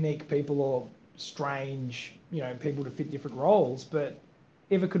unique people or strange, people to fit different roles. But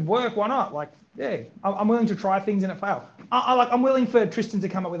if it could work, why not? Like, yeah, I'm willing to try things and it fail. I'm willing for Tristan to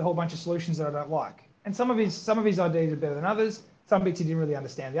come up with a whole bunch of solutions that I don't like. And some of his ideas are better than others. Some bits he didn't really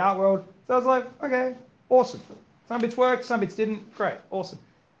understand the art world. So I was like, okay, awesome. Some bits worked, some bits didn't. Great, awesome.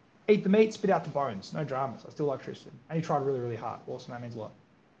 Eat the meat, spit out the bones. No dramas. I still like Tristan. And he tried really, really hard. Awesome, that means a lot.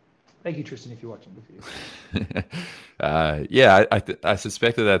 Thank you, Tristan, if you're watching. Good for you. Yeah, I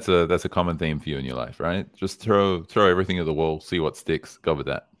suspect that's a common theme for you in your life, right? Just throw everything at the wall, see what sticks, go with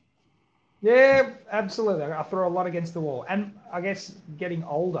that. Yeah, absolutely. I throw a lot against the wall. And I guess getting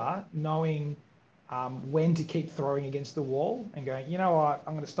older, knowing when to keep throwing against the wall and going, you know what,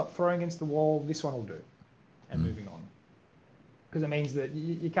 I'm going to stop throwing against the wall. This one will do. And moving on. Because it means that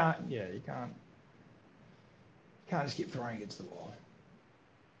you can't just keep throwing against the wall.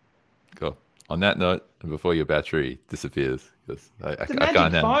 Cool. On that note, before your battery disappears, because it's a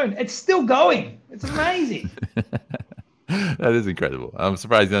magic phone. It's still going. It's amazing. That is incredible. I'm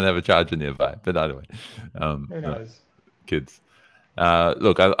surprised you don't have a charger nearby. But anyway, who knows? Kids.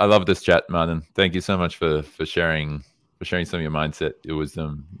 Look, I love this chat, Martin. Thank you so much for sharing some of your mindset, your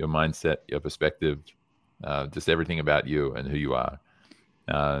wisdom, your mindset, your perspective, just everything about you and who you are.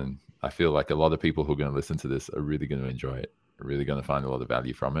 I feel like a lot of people who are going to listen to this are really going to enjoy it. Are really going to find a lot of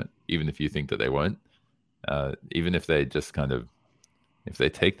value from it, even if you think that they won't. Even if they just if they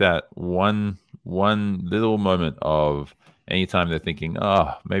take that one little moment of anytime they're thinking,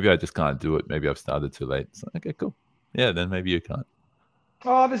 oh, maybe I just can't do it. Maybe I've started too late. It's like, okay, cool. Yeah, then maybe you can't.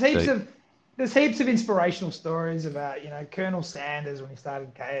 Oh, there's heaps of there's heaps of inspirational stories about, Colonel Sanders when he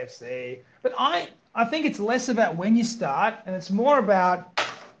started KFC. But I think it's less about when you start, and it's more about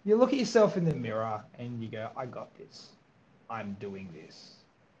you look at yourself in the mirror and you go, I got this. I'm doing this.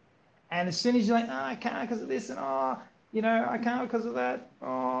 And as soon as you're like, oh, I can't because of this, and I can't because of that.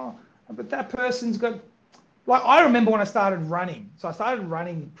 Oh, but that person's got. Like, I remember when I started running. So I started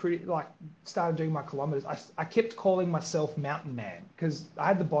running started doing my kilometers. I kept calling myself Mountain Man because I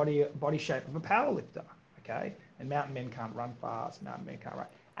had the body shape of a powerlifter. Okay, and mountain men can't run fast. Mountain men can't run.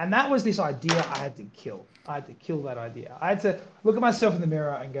 And that was this idea I had to kill. I had to kill that idea. I had to look at myself in the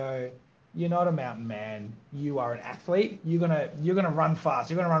mirror and go, you're not a mountain man. You are an athlete. You're gonna run fast.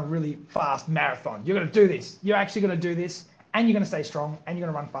 You're gonna run really fast marathons. You're gonna do this. You're actually gonna do this, and you're gonna stay strong, and you're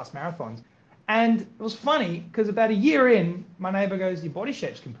gonna run fast marathons. And it was funny because about a year in, my neighbor goes, your body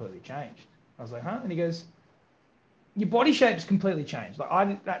shape's completely changed. I was like, huh? And he goes, your body shape's completely changed.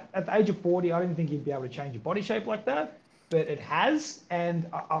 Like at the age of 40, I didn't think you'd be able to change your body shape like that, but it has. And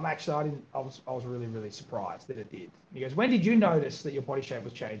I was really, really surprised that it did. And he goes, when did you notice that your body shape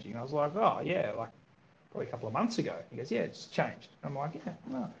was changing? And I was like, oh yeah, like probably a couple of months ago. He goes, yeah, it's changed. And I'm like, yeah,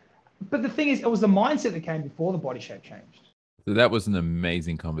 no. But the thing is, it was the mindset that came before the body shape changed. So that was an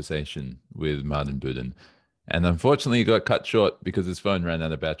amazing conversation with Martin Buden. And unfortunately, it got cut short because his phone ran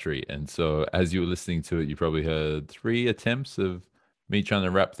out of battery. And so as you were listening to it, you probably heard 3 attempts of me trying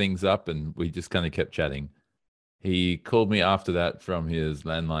to wrap things up, and we just kind of kept chatting. He called me after that from his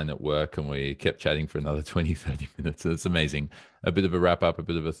landline at work, and we kept chatting for another 20, 30 minutes. So it's amazing. A bit of a wrap up, a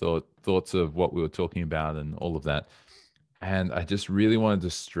bit of a thoughts of what we were talking about and all of that. And I just really wanted to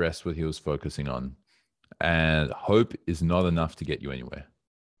stress what he was focusing on. And hope is not enough to get you anywhere.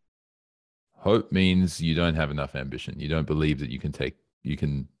 Hope means you don't have enough ambition. You don't believe that you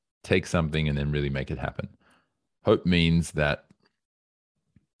can take something and then really make it happen. Hope means that,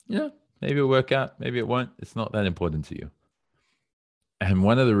 maybe it'll work out, maybe it won't. It's not that important to you. And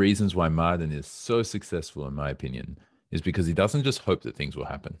one of the reasons why Martin is so successful, in my opinion, is because he doesn't just hope that things will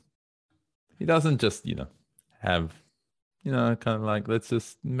happen. He doesn't just, have, kind of like, let's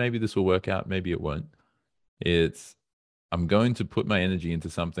just, maybe this will work out, maybe it won't. It's, I'm going to put my energy into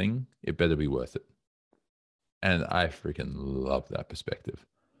something. It better be worth it. And I freaking love that perspective.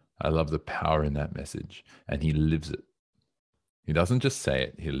 I love the power in that message. And he lives it. He doesn't just say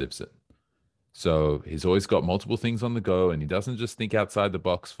it, he lives it. So he's always got multiple things on the go, and he doesn't just think outside the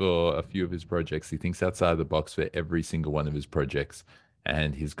box for a few of his projects. He thinks outside the box for every single one of his projects.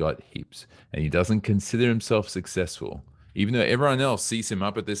 And he's got heaps. And he doesn't consider himself successful. Even though everyone else sees him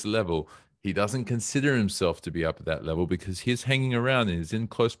up at this level, he doesn't consider himself to be up at that level because he's hanging around and is in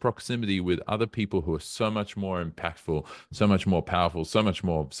close proximity with other people who are so much more impactful, so much more powerful, so much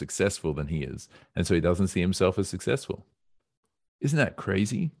more successful than he is. And so he doesn't see himself as successful. Isn't that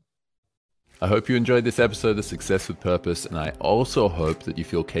crazy? I hope you enjoyed this episode of Success with Purpose, and I also hope that you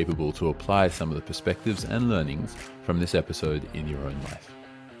feel capable to apply some of the perspectives and learnings from this episode in your own life.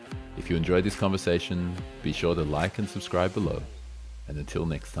 If you enjoyed this conversation, be sure to like and subscribe below. And until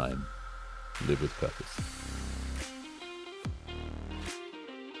next time, live with purpose.